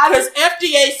 Because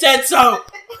FDA said so.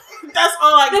 That's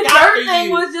all I got for you. The dirt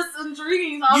thing was just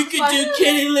intriguing. So you could do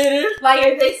kitty litter. Like,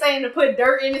 if they saying to put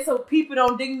dirt in it so people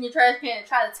don't dig in your trash can and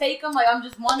try to take them, like, I'm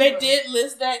just wondering. They did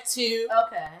list that too.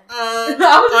 Okay.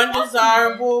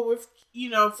 Undesirable with,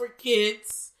 for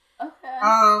kids. Okay.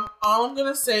 All I'm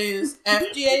gonna say is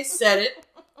FDA said it.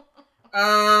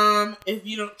 If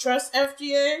you don't trust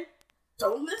FDA,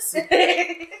 don't listen.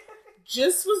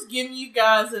 Just was giving you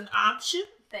guys an option.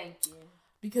 Thank you.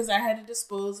 Because I had to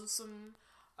dispose of some,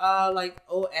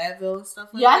 old Advil and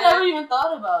stuff like that. Yeah, I never even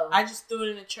thought about it. I just threw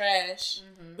it in the trash.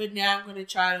 Mm-hmm. But now I'm going to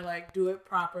try to, do it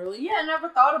properly. Yeah, I never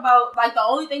thought about, the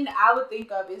only thing that I would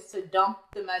think of is to dump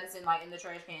the medicine, in the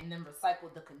trash can and then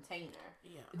recycle the container.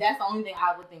 Yeah. That's the only thing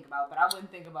I would think about, but I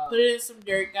wouldn't think about... Put it in some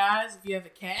dirt, guys, if you have a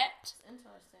cat. That's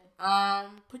interesting.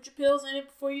 Put your pills in it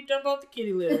before you dump out the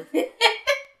kitty litter.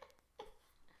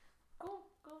 Cool.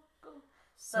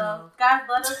 So, guys,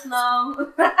 let us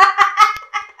know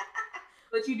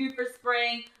what you do for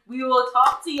spring. We will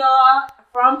talk to y'all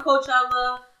from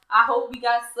Coachella. I hope we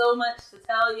got so much to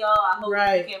tell y'all. I hope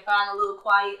we can find a little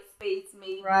quiet space,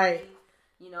 maybe. Right.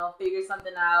 Figure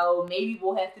something out. Maybe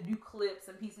we'll have to do clips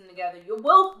and piece them together.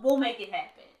 We'll make it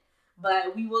happen.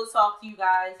 But we will talk to you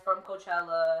guys from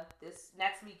Coachella this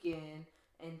next weekend.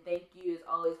 And thank you, as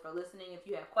always, for listening. If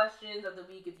you have questions of the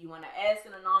week, if you want to ask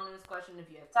an anonymous question, if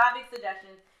you have topic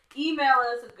suggestions, email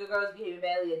us at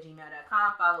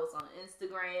goodgirlsbehavingbadly@gmail.com. Follow us on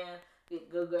Instagram, Good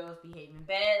Girls Behaving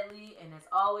Badly. And as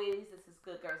always, this is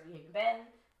Good Girls Behaving Badly,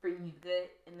 bringing you the good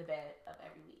and the bad of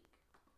every week.